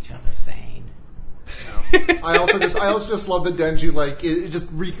keep each other sane. No. I also just love that Denji, like,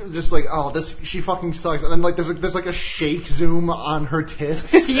 just like, oh, she fucking sucks, and then like there's like a shake zoom on her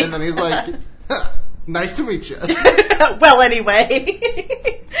tits, Yeah. and then he's like, huh, Nice to meet you. Well,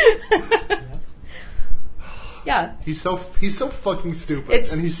 anyway. Yeah. He's so fucking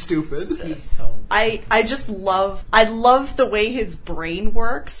stupid, and he's stupid. He's so... I just love the way his brain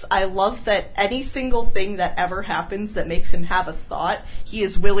works. I love that any single thing that ever happens that makes him have a thought, he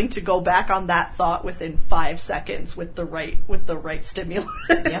is willing to go back on that thought within 5 seconds with the right stimulus.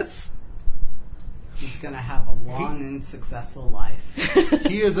 Yep. He's gonna have a long and successful life.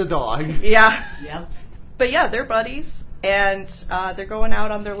 He is a dog. Yeah. Yep. But yeah, they're buddies, and they're going out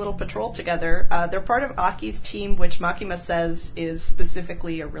on their little patrol together. They're part of Aki's team, which Makima says is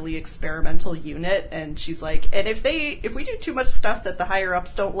specifically a really experimental unit, and she's like, and if we do too much stuff that the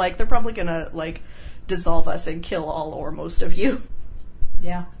higher-ups don't like, they're probably gonna, like, dissolve us and kill all or most of you.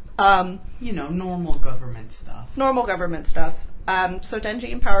 Yeah. Normal government stuff. Normal government stuff. So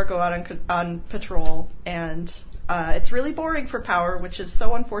Denji and Power go out on patrol, and it's really boring for Power, which is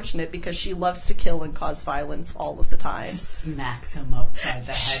so unfortunate because she loves to kill and cause violence all of the time. Just smacks him upside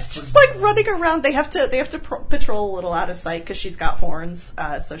the head. She's just like running around. They have to patrol a little out of sight because she's got horns,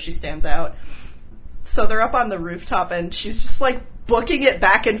 so she stands out. So they're up on the rooftop, and she's just like booking it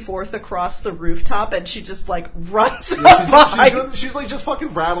back and forth across the rooftop, and she just like runs up. She's like just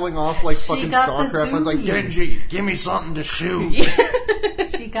fucking rattling off like fucking StarCraft, and it's like, Genji, give me something to shoot.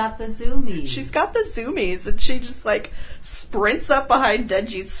 She got the zoomies. She's got the zoomies, and she just like sprints up behind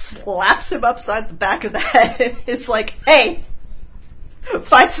Denji, slaps him upside the back of the head, and it's like, hey,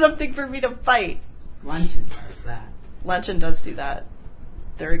 find something for me to fight. Luncheon does that. Luncheon does do that.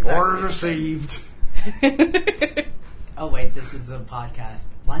 They're exactly orders received. Oh wait, this is a podcast.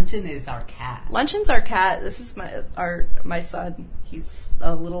 Luncheon is our cat. Luncheon's our cat. This is my son. He's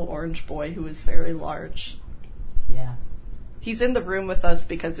a little orange boy who is very large. Yeah. He's in the room with us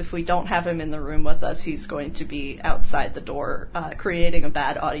because if we don't have him in the room with us, he's going to be outside the door, creating a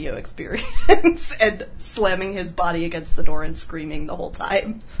bad audio experience and slamming his body against the door and screaming the whole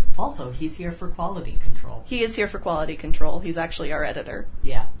time. Also, he's here for quality control. He is here for quality control. He's actually our editor.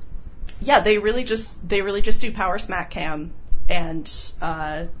 Yeah. Yeah, they really just do Power Smack Cam, and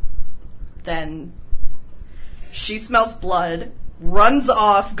then she smells blood, runs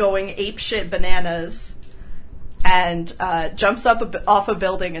off going apeshit bananas, and jumps up off a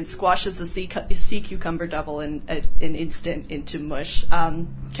building and squashes the sea cucumber devil in an instant into mush.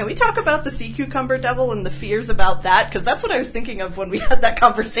 Can we talk about the sea cucumber devil and the fears about that? Because that's what I was thinking of when we had that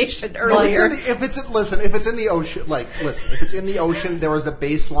conversation earlier. If it's in the ocean, if it's in the ocean, there was a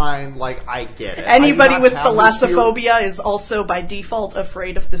baseline. Like, I get it. Anybody with thalassophobia is also by default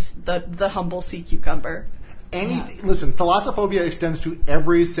afraid of the humble sea cucumber. Listen, thalassophobia extends to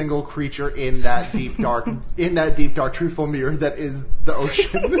every single creature in that deep dark truthful mirror that is the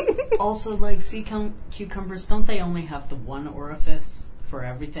ocean. Also, like sea cucumbers, don't they only have the one orifice for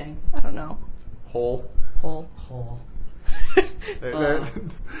everything? I don't know. Hole. They're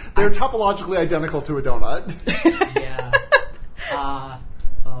topologically identical to a donut. Yeah.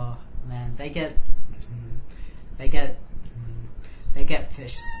 Oh man, they get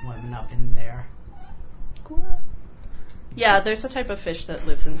fish swimming up in there. Yeah, there's a type of fish that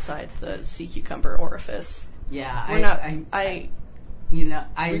lives inside the sea cucumber orifice. Yeah,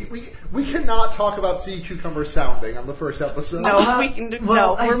 We cannot talk about sea cucumber sounding on the first episode.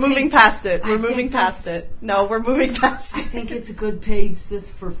 We're moving past it. We're moving past it. No, we're moving past it. I think it's a good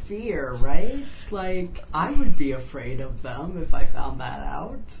basis for fear, right? Like, I would be afraid of them if I found that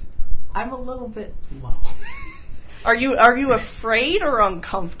out. I'm a little bit, Are you afraid or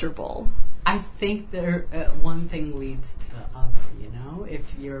uncomfortable? I think one thing leads to the other,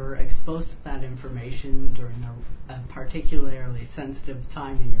 If you're exposed to that information during a particularly sensitive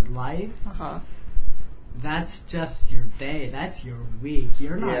time in your life, that's just your day. That's your week.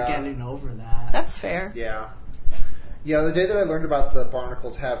 You're not getting over that. That's fair. Yeah. Yeah, the day that I learned about the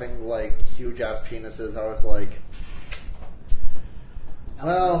barnacles having, like, huge-ass penises, I was like,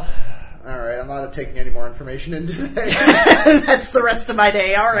 well, alright, I'm not taking any more information in today. That's the rest of my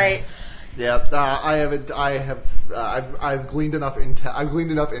day, alright. Yeah, I've gleaned enough intel. I've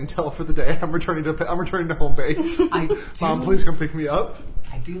gleaned enough intel for the day. I'm returning to home base. Mom, please come pick me up.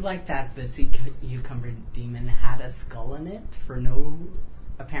 I do like that the sea cucumber demon had a skull in it for no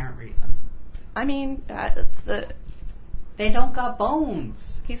apparent reason. I mean, they don't got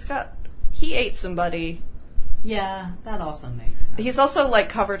bones. He ate somebody. Yeah, that also makes sense. He's also like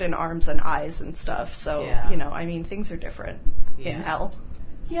covered in arms and eyes and stuff. So things are different in hell.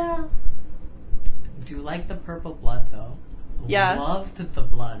 Yeah. Do you like the purple blood, though? Yeah. Loved the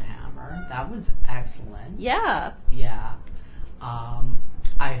blood hammer. That was excellent. Yeah. Yeah.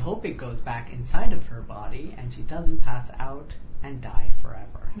 I hope it goes back inside of her body and she doesn't pass out and die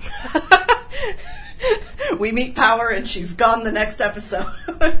forever. We meet Power and she's gone the next episode.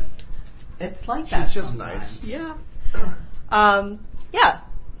 It's like that. She's just sometimes. nice. Yeah. Yeah.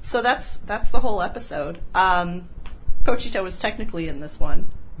 So that's the whole episode. Pochita was technically in this one.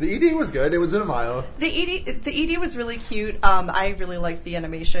 The ED was good. It was in a mile. The ED was really cute. I really liked the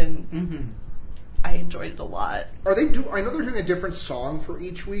animation. Mm-hmm. I enjoyed it a lot. I know they're doing a different song for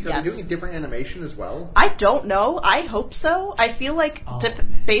each week. Are Yes. they doing a different animation as well? I don't know. I hope so. I feel like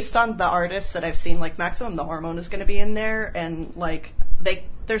man. based on the artists that I've seen, like Maximum the Hormone is going to be in there, and like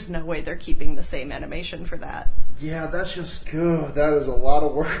there's no way they're keeping the same animation for that. Yeah, that's just good. That is a lot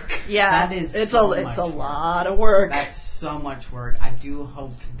of work. Yeah, That is it's so a much lot of work. That's so much work. I do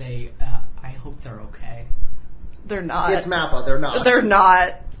hope I hope they're okay. They're not. It's Mappa. They're not. They're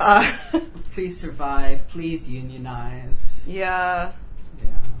not. Please survive. Please unionize. Yeah.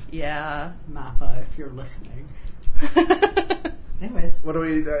 Yeah. Yeah. Mappa, if you're listening. Anyways. What do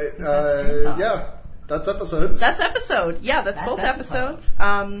we? That's Chainsaws. Yeah, that's episodes. That's episode. Yeah, that's both episodes.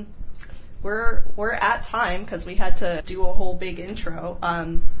 episodes. We're at time because we had to do a whole big intro.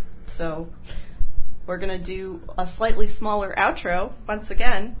 So we're gonna do a slightly smaller outro. Once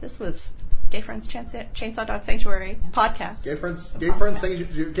again, this was Gay Friends Chainsaw Dog Sanctuary podcast. Gay Friends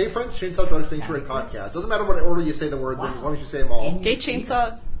Chainsaw Dog Sanctuary podcast. Doesn't matter what order you say the words in, as long as you say them all. Gay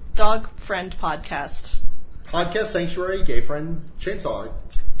Chainsaw Dog Friend podcast. Podcast Sanctuary, Gay Friend Chainsaw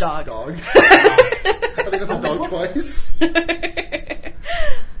Dog. Dog. I think I said dog twice.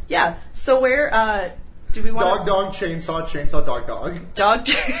 Yeah. So where do we want Dog, chainsaw, dog. Dog.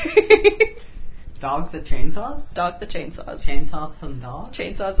 Dog the chainsaws? Dog the chainsaws. Chainsaws from dogs?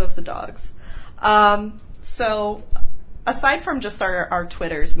 Chainsaws of the dogs. So, aside from just our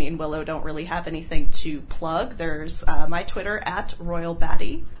Twitters, me and Willow don't really have anything to plug. There's my Twitter at Royal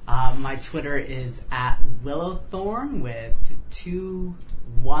Batty. My Twitter is at Willowthorn with 2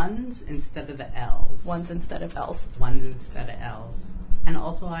 1s instead of the L's. Ones instead of L's. 1s instead of L's. And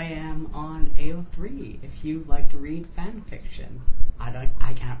also I am on AO3 if you like to read fan fiction. I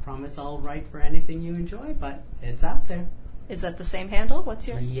can't promise I'll write for anything you enjoy, but it's out there. Is that the same handle? What's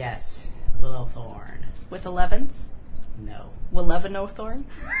your... Yes, Willowthorn. With 11s? No. Willevenothorn?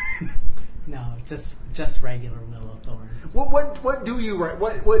 No, just regular Willowthorn. What do you write?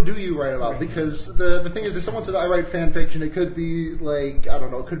 What do you write about? Because the thing is, if someone says I write fan fiction, it could be like, I don't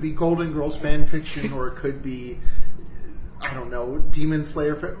know, it could be Golden Girls fan fiction, or it could be, I don't know, Demon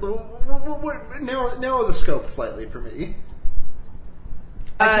Slayer. Narrow the scope slightly for me.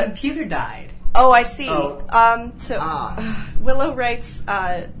 My computer died. Oh, I see. Oh. Willow writes,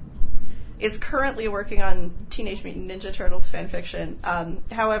 is currently working on Teenage Mutant Ninja Turtles fanfiction.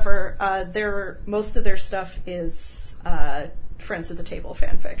 However, most of their stuff is Friends at the Table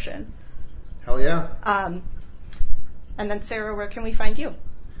fanfiction. Hell yeah. And then Sarah, where can we find you?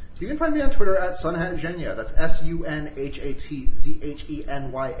 You can find me on Twitter at SunhatZhenya. That's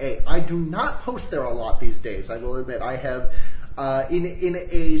SunhatZhenya. I do not post there a lot these days, I will admit. I have, in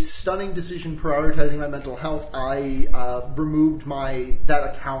a stunning decision prioritizing my mental health, I removed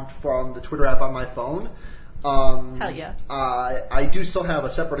that account from the Twitter app on my phone. Hell yeah. I do still have a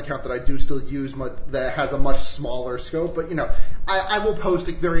separate account that I do still use that has a much smaller scope, but I will post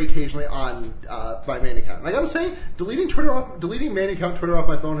it very occasionally on my main account. And I gotta say, deleting main account Twitter off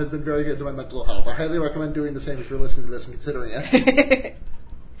my phone has been very good to my mental health. I highly recommend doing the same if you're listening to this and considering it.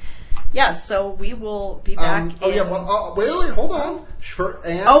 Yeah, so we will be back. Wait, hold on.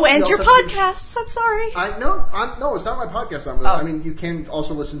 And your podcasts. I'm sorry. No, it's not my podcast. I mean, you can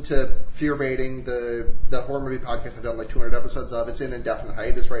also listen to Fear Baiting, the horror movie podcast I've done like 200 episodes of. It's in indefinite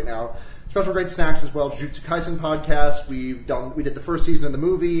hiatus right now. Special Great Snacks as well. Jujutsu Kaisen podcast. We did the first season of the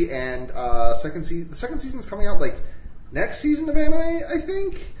movie, and the second season's coming out like next season of anime, I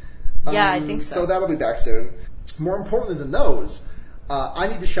think. Yeah, I think so. So that'll be back soon. More importantly than those, I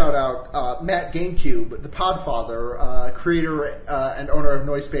need to shout out Matt GameCube, the Podfather, creator and owner of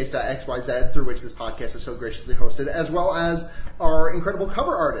Noisepace.xyz, through which this podcast is so graciously hosted, as well as our incredible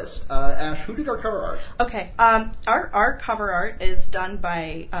cover artist. Ash, who did our cover art? Okay, our cover art is done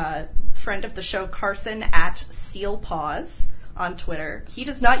by friend of the show Carson at SealPaws on Twitter. He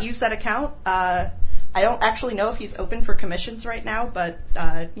does not use that account. I don't actually know if he's open for commissions right now, but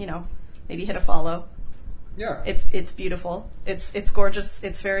maybe hit a follow. Yeah, it's beautiful. It's gorgeous.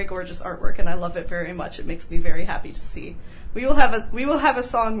 It's very gorgeous artwork, and I love it very much. It makes me very happy to see. We will have a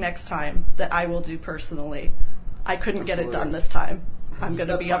song next time that I will do personally. I couldn't get it done this time. I'm going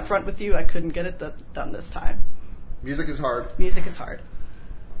to be upfront with you. I couldn't get it done this time. Music is hard. Music is hard.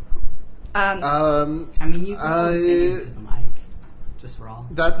 I mean, you can sing into the mic, just raw.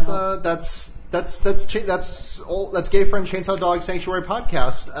 That's That's Gay Friend Chainsaw Dog Sanctuary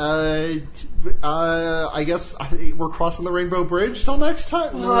podcast. I guess we're crossing the Rainbow Bridge till next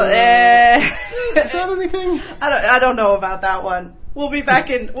time. Well, Is that anything? I don't know about that one. We'll be back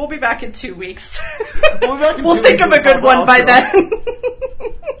in 2 weeks. We'll think of a good one by then.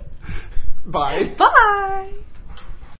 Bye. Bye.